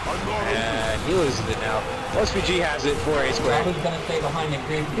 And he loses it now. OSVG has it for A Squared. Who's going to stay behind and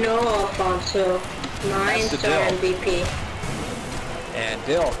green? No, Alfonso. Mindstar MVP. And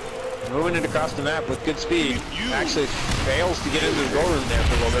Dill moving it across the map with good speed. Actually fails to get into the goal room there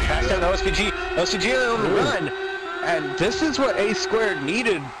for a little bit. Pass down to OSVG. OSVG on the run. And this is what A Squared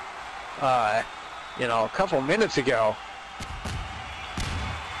needed, you know, a couple minutes ago.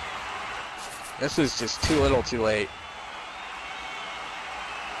 This is just too little too late.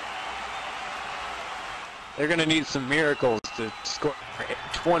 They're going to need some miracles to score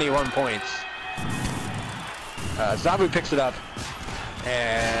 21 points. Zabu picks it up.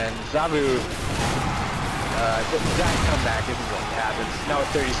 And Zabu, that comeback isn't going to happen. Now with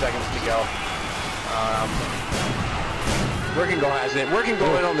 30 seconds to go. Working Goal has it. Working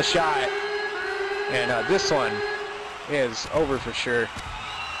Goal in on the shot. And this one is over for sure.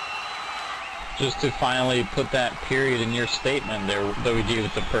 Just to finally put that period in your statement there, WG,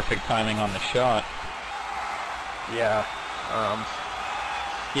 with the perfect timing on the shot. Yeah.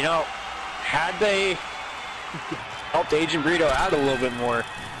 You know, had they helped Agent Burrito out a little bit more,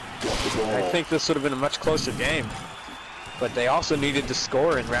 I think this would have been a much closer game. but they also needed to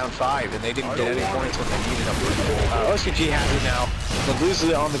score in round 5, and they didn't get any points when they needed them. OSPG has it now, but loses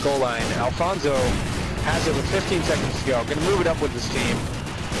it on the goal line. Alfonso has it with 15 seconds to go. Gonna move it up with his team,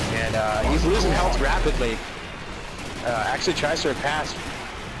 and he's losing health rapidly. Actually tries for a pass,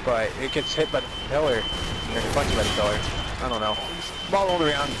 but it gets hit by the pillar, or deflected by the pillar. I don't know. Ball rolling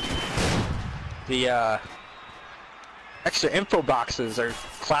around. The extra info boxes are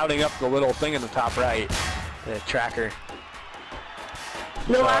clouding up the little thing in the top right, the tracker.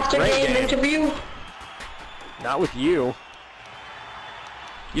 No So, after great game game. interview. Not with you.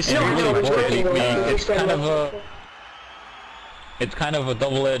 You see, No, really no, much we're better. working. It's kind of a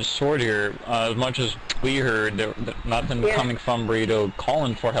double-edged sword here. As much as we heard, nothing coming from Burrito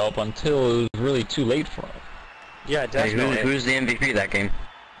calling for help until it was really too late for him. Yeah, Hey, definitely. who's the MVP that game?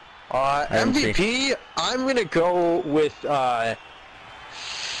 didn't see. MVP, I'm gonna go with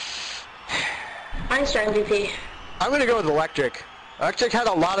Einstein MVP. I'm gonna go with Electric. Electric had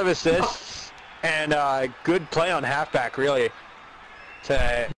a lot of assists and good play on halfback, really. We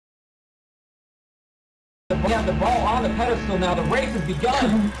have the ball on the pedestal now. The race has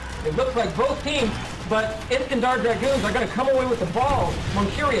begun. It looks like both teams, but Iskandar Dragoons are going to come away with the ball.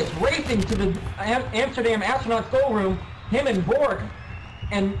 Moncurious racing to the Amsterdam Astronauts goal room. Him and Borg,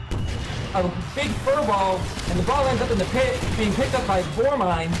 and a big fur ball, and the ball ends up in the pit, being picked up by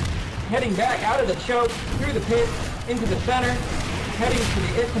Vormine, heading back out of the choke, through the pit, into the center, heading to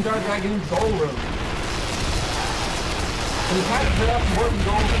the Iskandar Dragoons goal room. And he passes it up to Working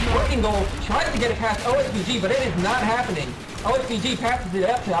Goal. Working Goal tries to get it past OSBG, but it is not happening. OSBG passes it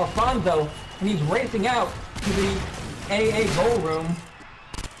up to Alfonso, and he's racing out to the AA goal room.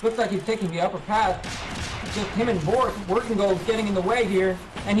 Looks like he's taking the upper pass. It's just him and Bork. Working Goal is getting in the way here,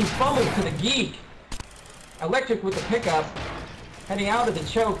 and he fumbles to the Geek. Electric with the pickup, heading out of the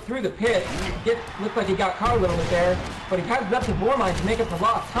choke through the pit. Looks like he got caught a little bit there, but he passes up to Vormine to make up for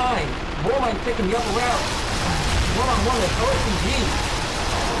lost time. Vormine's taking the upper route. One-on-one with OSBG.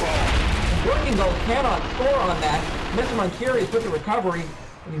 Working Goal cannot score on that. Mr. Moncurious with the recovery,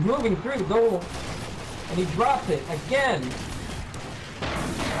 and he's moving through the goal, and he drops it again.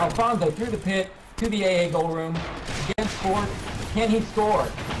 Alfonso through the pit to the AA goal room. Against Ford. Can he score?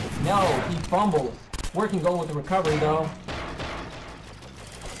 No, he fumbles. Working Goal with the recovery though.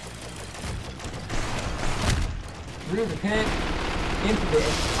 Through the pit, into the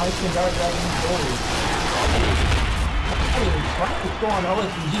Iskandar Dragons goal room. I mean, trying to score on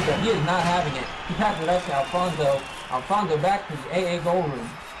OSBG, but he is not having it. He passes it up to Alfonso. Alfonso back to the AA goal room.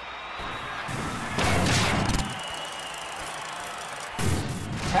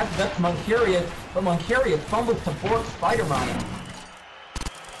 Passes up to Moncurious, but Moncurious fumbles to Bork Spider-Mine.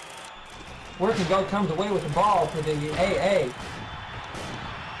 Working Goal comes away with the ball for the AA.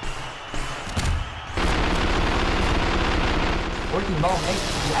 Working ball makes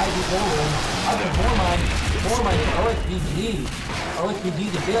it to the ID goal room. Up to Vormine. Vormine to OSBG. OSBG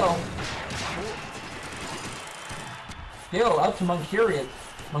to Bill. Bill up to Moncurious.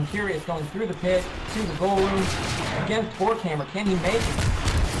 Moncurious going through the pit to the goal room against Forkhammer. Can he make it?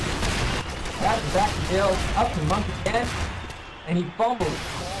 Passes back to Bill. Up to Monk again. And he fumbles.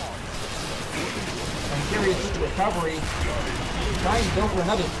 Moncurious with the recovery. Trying to go for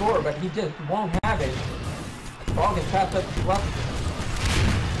another score, but he just won't have it. Ball gets passed up to Fluff.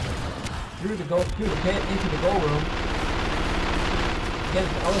 Through the pit, into the goal room.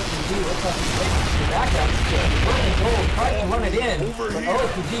 Against OSBG, looks like he's waiting for the backup. Working Goal tries to run it in, but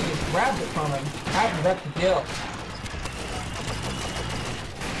OSBG just grabs it from him, passes it up to Dill.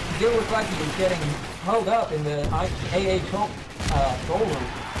 Dill looks like he was getting held up in the AA choke goal room.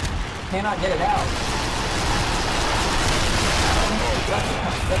 Cannot get it out.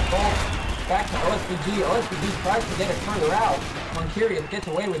 That ball back to OSBG. OSBG tries to get it further out. Moncurious gets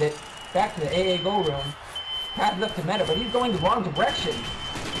away with it. Back to the AA goal room. Passes up to Meta, but he's going the wrong direction.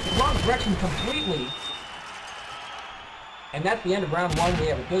 The wrong direction completely. And that's the end of round 1. We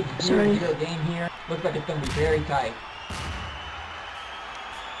have a good 0-0 game here. Looks like it's going to be very tight.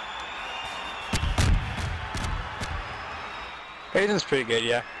 Hayden's pretty good,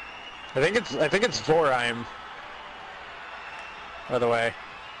 yeah. I think it's Vorheim. By the way.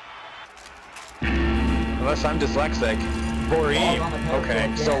 Unless I'm dyslexic. Voreem.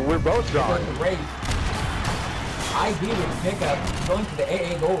 Okay, so we're both wrong. ID with the pickup, going to the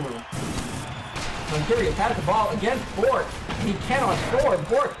AA goal room. Moncurious has the ball against Bork. He cannot score.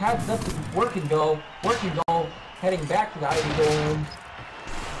 Bork passes up to Working Goal. Working Goal heading back to the ID goal room.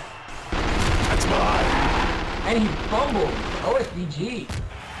 That's mine. And he fumbles. OSBG.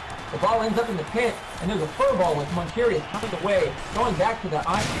 The ball ends up in the pit, and there's a fur ball with Moncurious coming away, going back to the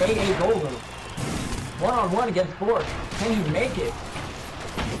AA goal room. One-on-one against Bork. Can he make it?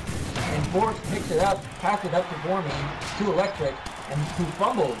 And Bork picks it up, passes it up to Vorming, to Electric, and who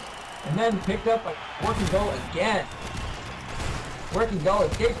fumbles. And then picked up by Working Goal again. Working Goal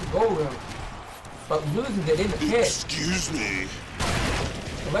escapes the goal room, but loses it in the pit. Excuse me.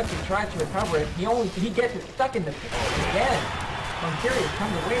 Electric tries to recover it. He gets it stuck in the pit again. Moncurious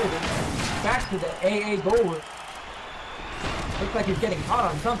comes away with it. Back to the AA goal room. Looks like he's getting caught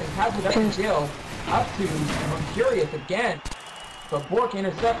on something. Has it up to Jill. Up to Moncurious again. But Bork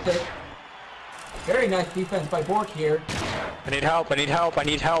intercepts it. Very nice defense by Bork here. I need help, I need help, I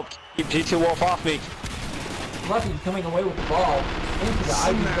need help. Keep G2 Wolf off me. Fluffy's coming away with the ball into the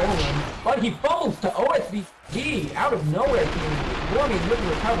Ivy goal room, but he fumbles to OSBG out of nowhere. Warming with the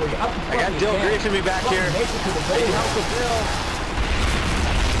recovery up to Fluffy. I got Dill griefing me back Fluffy here. makes it to the goal. I need help with Dill.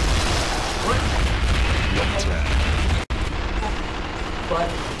 But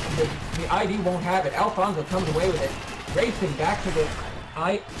the ID won't have it. Alfonso comes away with it, racing back to the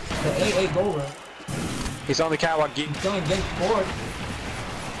AA goal room. He's on the catwalk. He's going against Ford,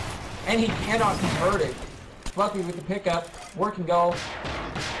 and he cannot convert it. Fluffy with the pickup, Working Goal.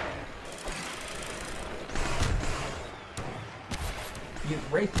 He's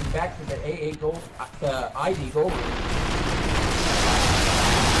racing back to the AA goal, the ID goal room.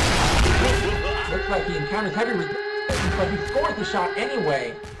 Looks like he encounters heavy resistance, but he scores the shot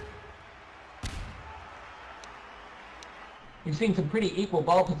anyway. We've seen some pretty equal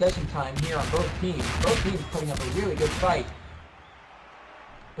ball possession time here on both teams. Both teams putting up a really good fight.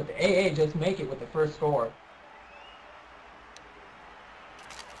 But the AA just make it with the first score.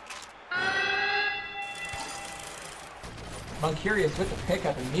 Moncurious with the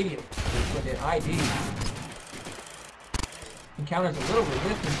pickup immediately with an ID. Encounters a little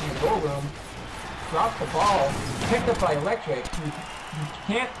resistance in the goal room. Drops the ball. Picked up by Electric, who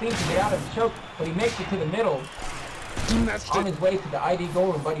can't seem to get out of the choke, but he makes it to the middle. On his way to the ID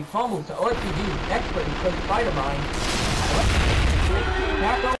goal room, but he fumbles to OSBG's expert who plays Spider Mine.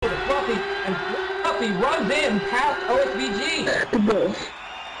 Back over to Fluffy, and Fluffy runs in past OSBG,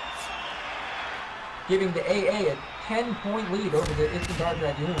 giving the AA a 10-point lead over the Iskandar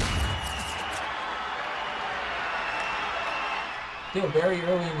Dragoons. Still very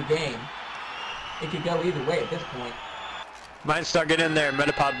early in the game. It could go either way at this point. Mine's stuck it in there.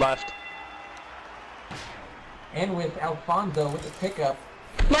 Metapod left. And with Alfonso with the pickup,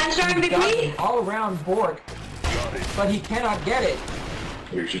 Mine's starting to be all around Bork, but he cannot get it.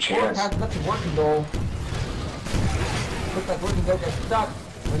 Here's your Bork chance. has such a Working Goal. Looks like Working Goal gets stuck,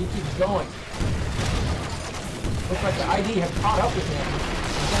 but he keeps going. Looks like the ID has caught up with him.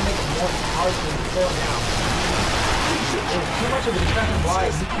 He's going to make it more hard for him to score now. There's too much of a defensive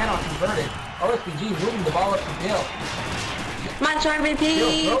wide. He cannot convert it. OSBG moving the ball up to Bill. mine's starting to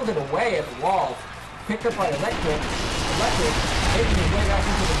Bill be. throws it away at the wall. Picked up by Electric. Electric making his way back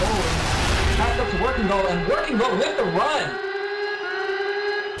into the goal room. Passed up to Working Goal, and Working Goal with the run.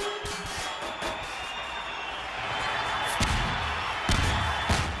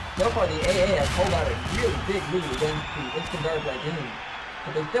 So far, the AA has pulled out a really big lead against the Iskandar Dragoons,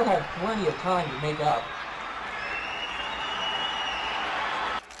 but they still have plenty of time to make up.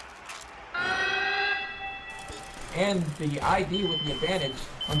 And the ID with the advantage.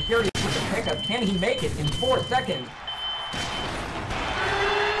 I'm curious with the pickup. Can he make it in 4 seconds?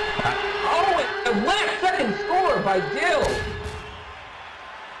 Oh, a last second score by Dill!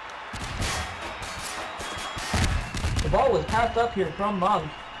 The ball was passed up here from Monk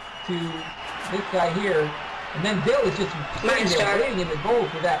to this guy here. And then Dill is just sitting there waiting in the goal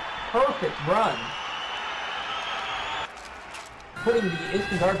for that perfect run. Putting the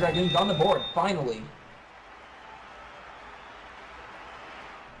Iskandar Dragoons on the board, finally.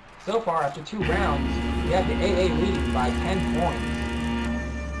 So far, after 2 rounds, we have the AA leading by 10 points.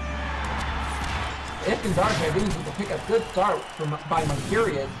 Iskandar Dragoons with the pickup. Good start by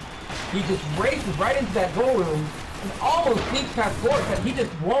Moncurious. He just races right into that goal room and almost sneaks past Bork, but he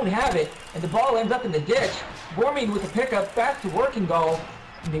just won't have it, and the ball ends up in the ditch. Borming with the pickup back to Working Goal,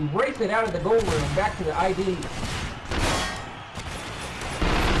 and they race it out of the goal room back to the ID.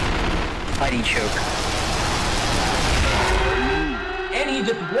 ID choke. And he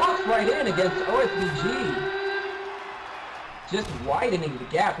just walks right in against OSBG. Just widening the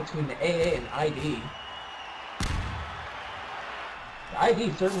gap between the AA and ID. The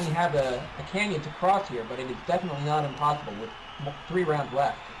ID certainly have a canyon to cross here, but it is definitely not impossible with 3 rounds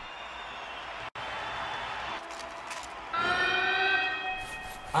left.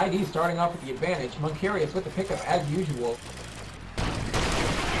 ID starting off with the advantage. Moncurious with the pickup as usual.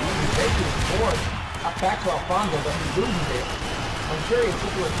 Basically forward, up back to Alfonso, but he loses it. Curious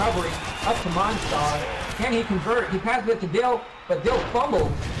with the recovery up to Monstar. Can he convert? He passes it to Dill, but Dill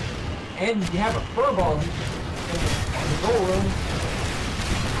fumbles. And you have a fur ball in the goal room.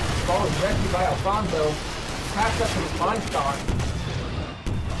 The ball is rescued by Alfonso. Passed up to Monstar.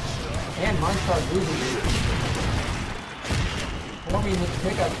 And Monstar loses it. Forming with the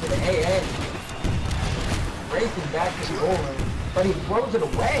pickup for the AA. Racing back to the goal room. But he throws it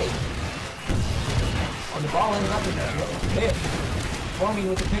away. And the ball ends up in the pit. Forming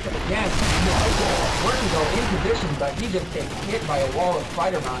with the pickup again. Working go in position, but he just gets hit by a wall of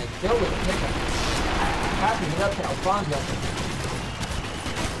spider mines. Still with the pickup. Passing it up to Alfonso.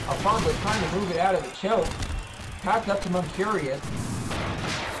 Alfonso trying to move it out of the choke. Pass up to Moncurious.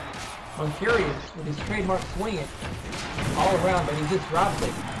 Moncurious with his trademark swinging all around, but he just drops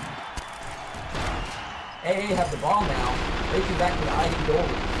it. AA have the ball now, racing back to the ID goal.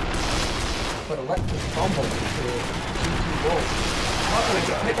 But Alexis fumbles to 2-2 goal. Luckily,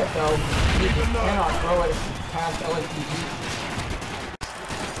 the pickup though, he just cannot throw it past LSDG.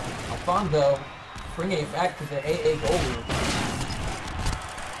 Alfonso bringing it back to the AA goal room.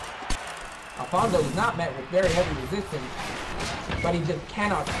 Alfonso is not met with very heavy resistance, but he just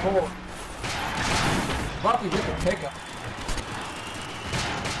cannot score. Buffy with the pickup.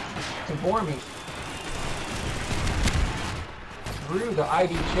 To Bormy. Through the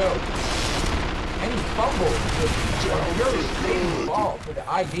ID choke. And he fumbles with Fury taking the ball for the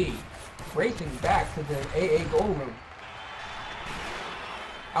ID. Racing back to the AA goal room.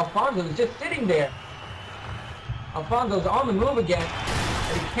 Alfonso is just sitting there. Alfonso's on the move again,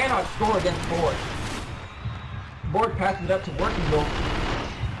 but he cannot score against Borg. Borg passes it up to Working Goal.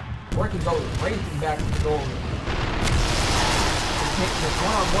 Working Goal is racing back to the goal room. He takes this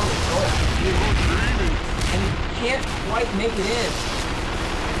one-on-one with Goal. And he can't quite make it in.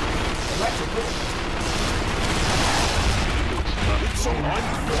 Electric with it.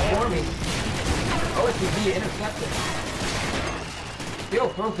 Performing. OSBG intercepted. Bill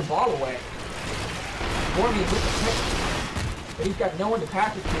throws the ball away. Forming with the pick. But he's got no one to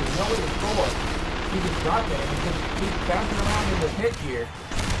pass it to, no one to score. He just dropped it and he just keeps bouncing around in the pit here.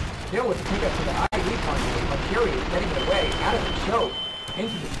 Bill with the pickup to the ID finally, but Curious getting it away, out of the choke,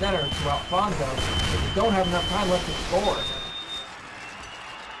 into the center to Alfonso. But they don't have enough time left to score.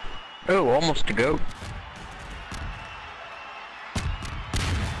 Oh, almost to go.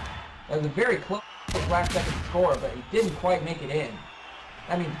 That was a very close last second score, but he didn't quite make it in.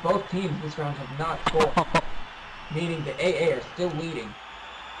 That means both teams this round have not scored, meaning the AA are still leading.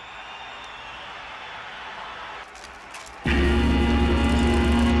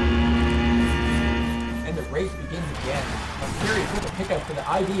 And the race begins again. I'm curious with a pickup for the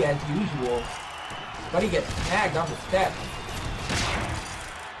ID as usual, but he gets snagged on the steps.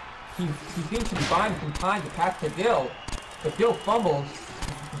 He seems to be buying some time to pass to Dill, but Dill fumbles.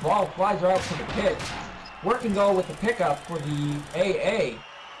 The ball flies right out to the pit. Working Goal with the pickup for the AA.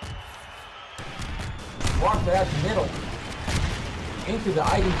 Walks it out the middle. Into the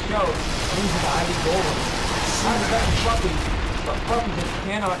ID choke. Into the ID goal. Trying to back to Fluffy, but Fluffy just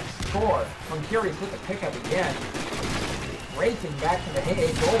cannot score. I'm curious with the pickup again. Racing back to the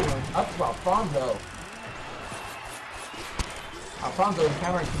AA goal room. Up to Alfonso. Alfonso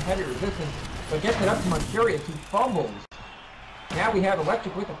encountering competitive resistance, but gets it up to Mercurius, who fumbles. Now we have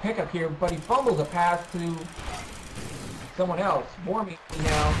Electric with a pickup here, but he fumbles a pass to someone else. Bormy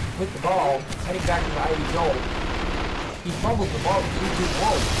now with the ball, heading back to the ID goal. He fumbles the ball to 2-2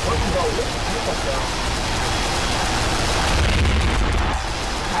 Wolves. Working Goal with the pickup though.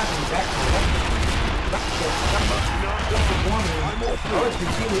 Passing back to Electric. Bormy.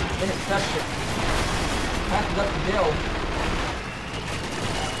 OSBG with the interception. Passes up to Dill.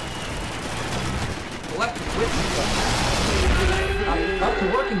 Electric with the up to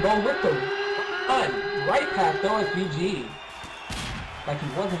Working Goal with the run right past OSBG, like he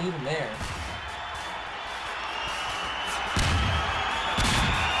wasn't even there.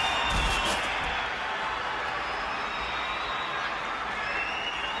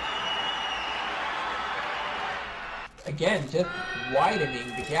 Again, just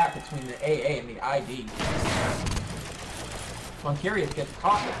widening the gap between the AA and the ID. Moncurious gets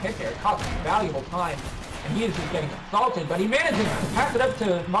caught in the pit there, caught some valuable time. And he is just getting assaulted, but he manages to pass it up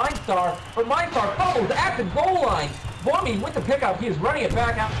to Mindstar, but Mindstar fumbles at the goal line. Bormy with the pickup, he is running it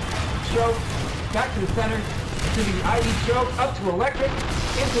back out, choke, back to the center, to the ID choke, up to Electric,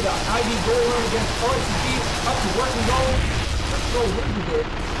 into the ID goal line against OSBG, up to Working Goal. Working Goal loses it.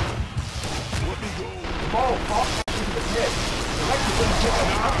 The ball falls into the pit. Electric with the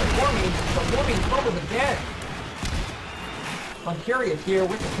pickup, up to Bormy, but Bormy fumbles again. Uncurious here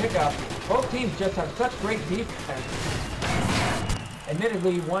with the pickup. Both teams just have such great defense.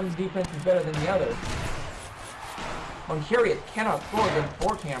 Admittedly, one defense is better than the other. Curious cannot score against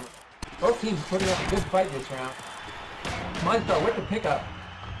 4 cameras. Both teams putting up a good fight this round. Mindstar with the pickup.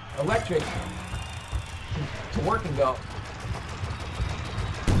 Electric to work and go.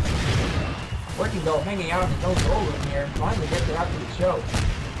 Work and go hanging out in his own goal room here. Finally gets it out to the show.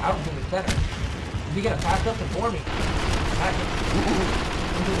 Out into the center. Is he going to pass up to Formy? Back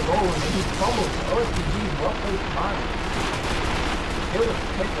into the goal room and he fumbles to OSPG's well-placed mind. Still with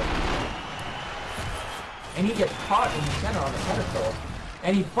the pickup. And he gets caught in the center on the pedestal.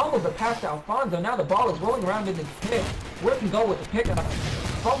 And he fumbles the pass to Alfonso. Now the ball is rolling around in the pit. Work and go with the pickup.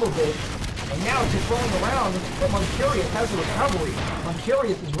 Fumbles it. And now it's just rolling around. But Moncurious has the recovery.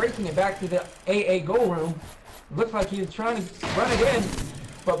 Moncurious is racing it back to the AA goal room. Looks like he's trying to run it in.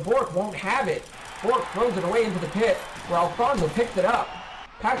 But Bork won't have it. Bork throws it away into the pit. Where Alfonso picks it up.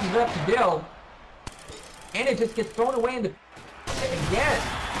 Passes it up to Dill. And it just gets thrown away in the pit again.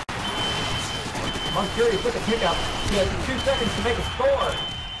 Moncurious with the pickup. He has 2 seconds to make a score,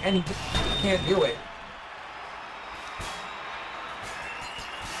 and he just can't do it.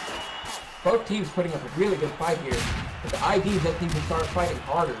 Both teams putting up a really good fight here, but the IDs that need to start fighting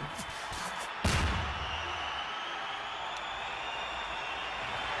harder.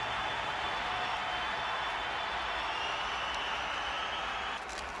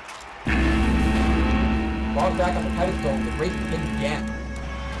 Ball's back on the pedestal, the race begins again.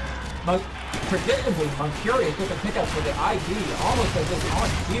 Predictably, Moncurious with a pickup for the ID, almost as if on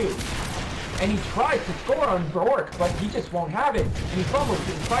cue. And he tries to score on Bork, but he just won't have it. And he fumbles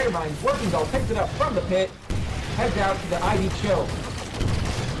to the Spider-Mines. Working Doll picks it up from the pit, heads out to the ID choke.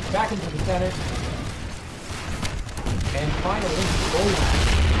 Back into the center. And finally into the goal line.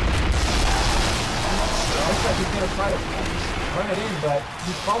 Looks like he's going to try to run it in, but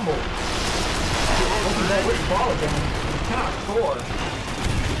he fumbles. Working Doll with the ball again. He cannot score.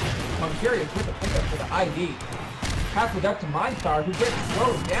 Moncurious with the pickup for the ID. Passes it up to Mindstar, who gets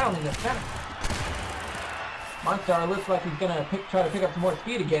slowed down in the center. Mindstar looks like he's gonna try to pick up some more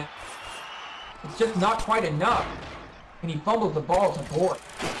speed again. It's just not quite enough. And he fumbles the ball to Bork.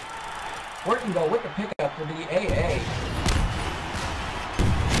 Working Go with the pickup for the AA.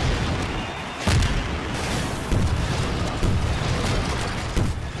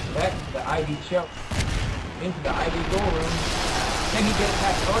 Back to the ID choke. Into the ID goal room. Then he gets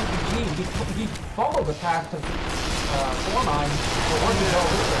past RPG. He fumbles the pass to Formine, but Working Go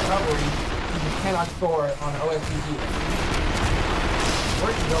with the recovery, he just cannot score on OSPG.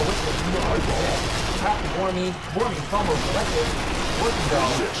 Working Go with the RPS. Pass to Bormy. Bormy fumbles Electric. Working Go.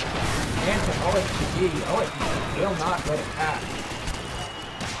 And to OSPG. OSPG will not let it pass.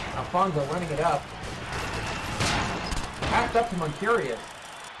 Alfonso running it up. Passed up to Moncurious.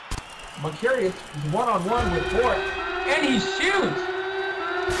 Moncurious is one-on-one with Bork. And he shoots!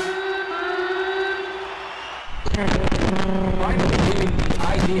 Finally giving the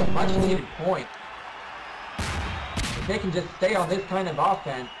ID a much-needed point. If they can just stay on this kind of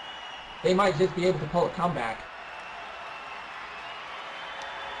offense, they might just be able to pull a comeback.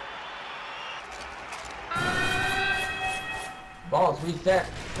 Ball is reset.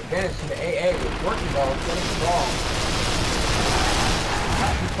 Advantage to the AA with Working Ball getting the ball.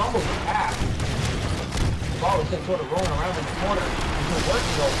 He fumbles the pass. The ball is just sort of rolling around in the corner until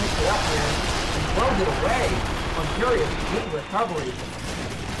Working Ball picks it up here and throws it away. Moncurious with the recovery.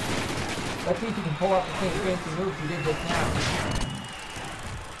 Let's see if he can pull off the same fancy moves he did just now.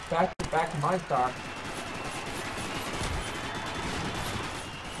 Back to Mindstar.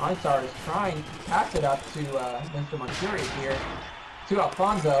 Mindstar is trying to pass it up to Mr. Moncurious here. To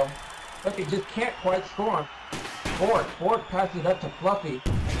Alfonso. But they just can't quite score him. Bork passes it up to Fluffy.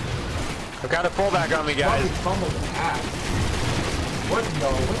 I've got a fullback on me, guys. Fluffy fumbles the pass. Working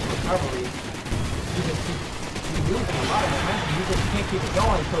though with the recovery. He's losing a lot of momentum. He just can't keep it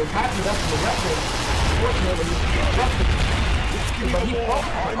going, so he passes it up to the Electric. Fortunately, but he falls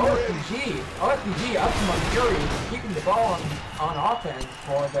for OSPG. OSPG up to Moncurious, keeping the ball on offense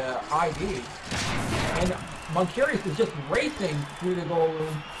for the ID. And Moncurious is just racing through the goal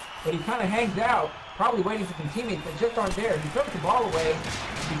room, but he kind of hangs out, probably waiting for some teammates that just aren't there. He throws the ball away.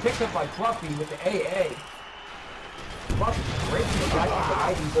 He picked up by Fluffy with the AA. Fluffy racing it back to the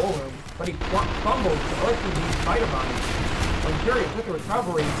ID goal room, but he fumbles to OSPG Spider-Mine. Moncurious with the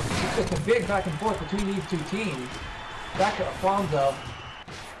recovery. It's just a big back and forth between these two teams. Back to Alfonso.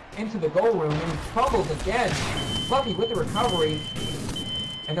 Into the goal room, and he fumbles again. Fluffy with the recovery.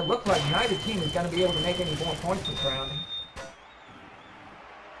 And it looks like neither team is going to be able to make any more points this round.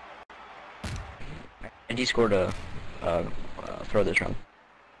 And he scored a throw this round.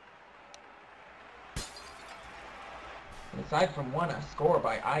 And aside from one score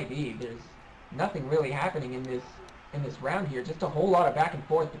by ID, there's nothing really happening in this round here. Just a whole lot of back and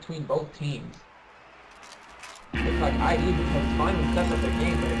forth between both teams. Looks like ID has finally stepped up their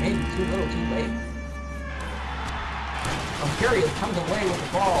game, but it may be too little too late. Curious comes away with the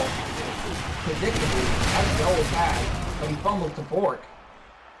ball predictably, as he always has, but he fumbles to Bork.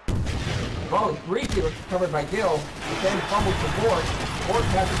 The ball is briefly recovered by Dill, but then fumbles to Bork. Bork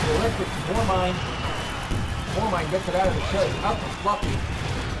passes to Electric to Bormine. Bormine gets it out of the choke, up to Fluffy.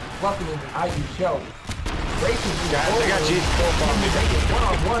 Fluffy is an ID choke. Racing through the I got G's full bomb.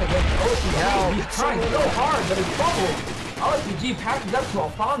 One-on-one against OCG. He's trying so hard, but he's fumbled. OCG passes up to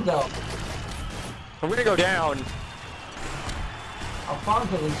Alfonso. I'm gonna go down.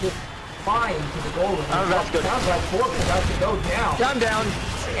 Alfonso is just flying to the goal line. That's good. Sounds like Bork's about to go down. I'm down.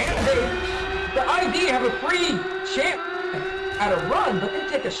 And the ID have a free chance at a run, but they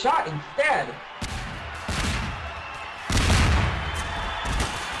take a shot instead.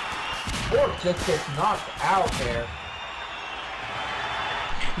 Bork just gets knocked out there.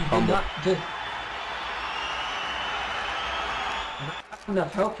 He did not just... Not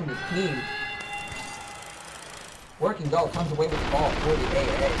enough help from his team. Working Gull comes away with the ball for the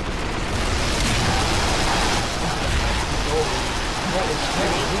AA. That was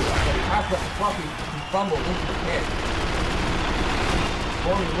heavy, but he passed up to Fluffy and fumbled into the pit.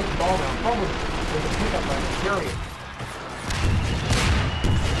 Foreman with the ball now, fumbled with a pickup by Furious.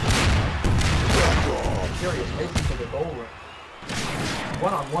 Furious racing to the goal room.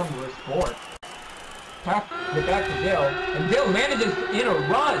 One-on-one with Sport. Pass it back to Dill, and Dill manages in a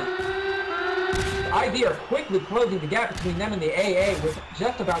run. ID are quickly closing the gap between them and the AA with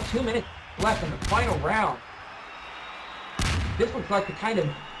just about 2 minutes left in the final round. This looks like the kind of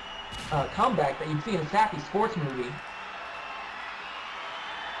comeback that you'd see in a sappy sports movie.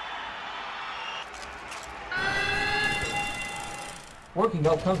 Working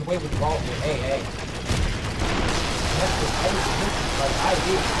Gull comes away with the ball for AA. That's the ID.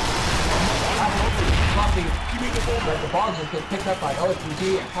 But the ball just gets picked up by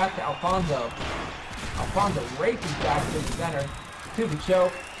OSPG and passed to Alfonso. Alfonso races back to the center, to the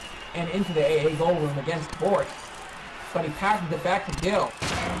choke, and into the AA goal room against Bork. But he passes it back to Dill.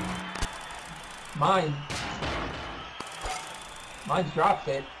 Mines drops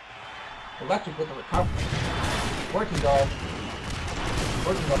it. Electric with the recovery. Working Gull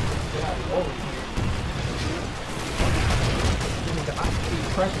gets it out of the goal room here. Giving the IC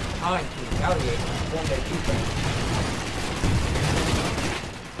precious time to retaliate and form their defense.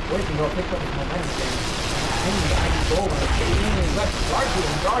 Working Gull picks up his momentum again. In the ID goal line, he left largely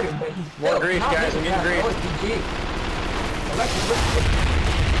unguarded, but he's still more grief, guys. I'm getting grief.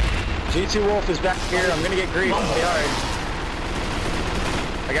 G2 Wolf is back here. I'm gonna get grief in the yard.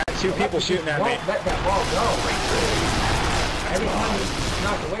 I got two people shooting at me. Won't let that ball go. Every time he's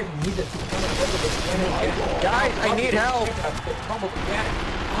knocked away from him, he just keeps coming away with it. Guys, I need help.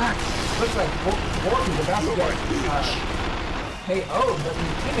 Looks like Bork is about to get KO'd, but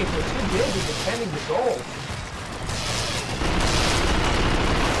his teammates are too busy defending the goal.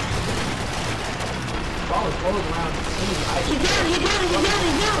 Ball is rolling around in the ice. He's down!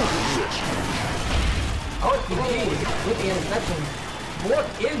 OSPG with the interception. Bork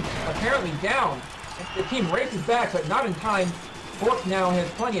is apparently down. The team races back, but not in time. Bork now has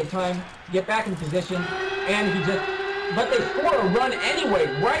plenty of time to get back in position, and but they score a run anyway,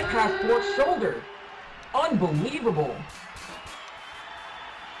 right past Bork's shoulder. Unbelievable.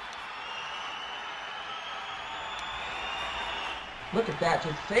 Look at that,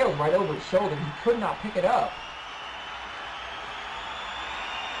 just sailed right over his shoulder. He could not pick it up.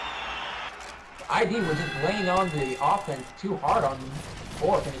 The ID was just laying on the offense too hard on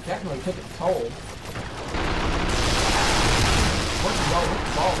Bork, and it definitely took its toll. Working well with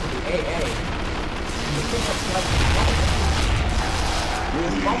the ball for the AA. And the pick up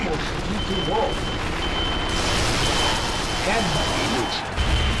fumbles to G2 Wolf. And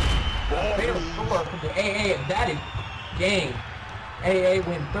a fatal score for the AA, and that is game. AA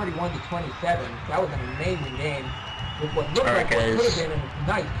win 31-27. That was an amazing game with what looked like what could have been a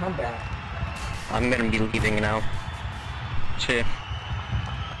nice comeback. I'm gonna be leaving now. See ya.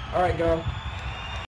 Alright, go.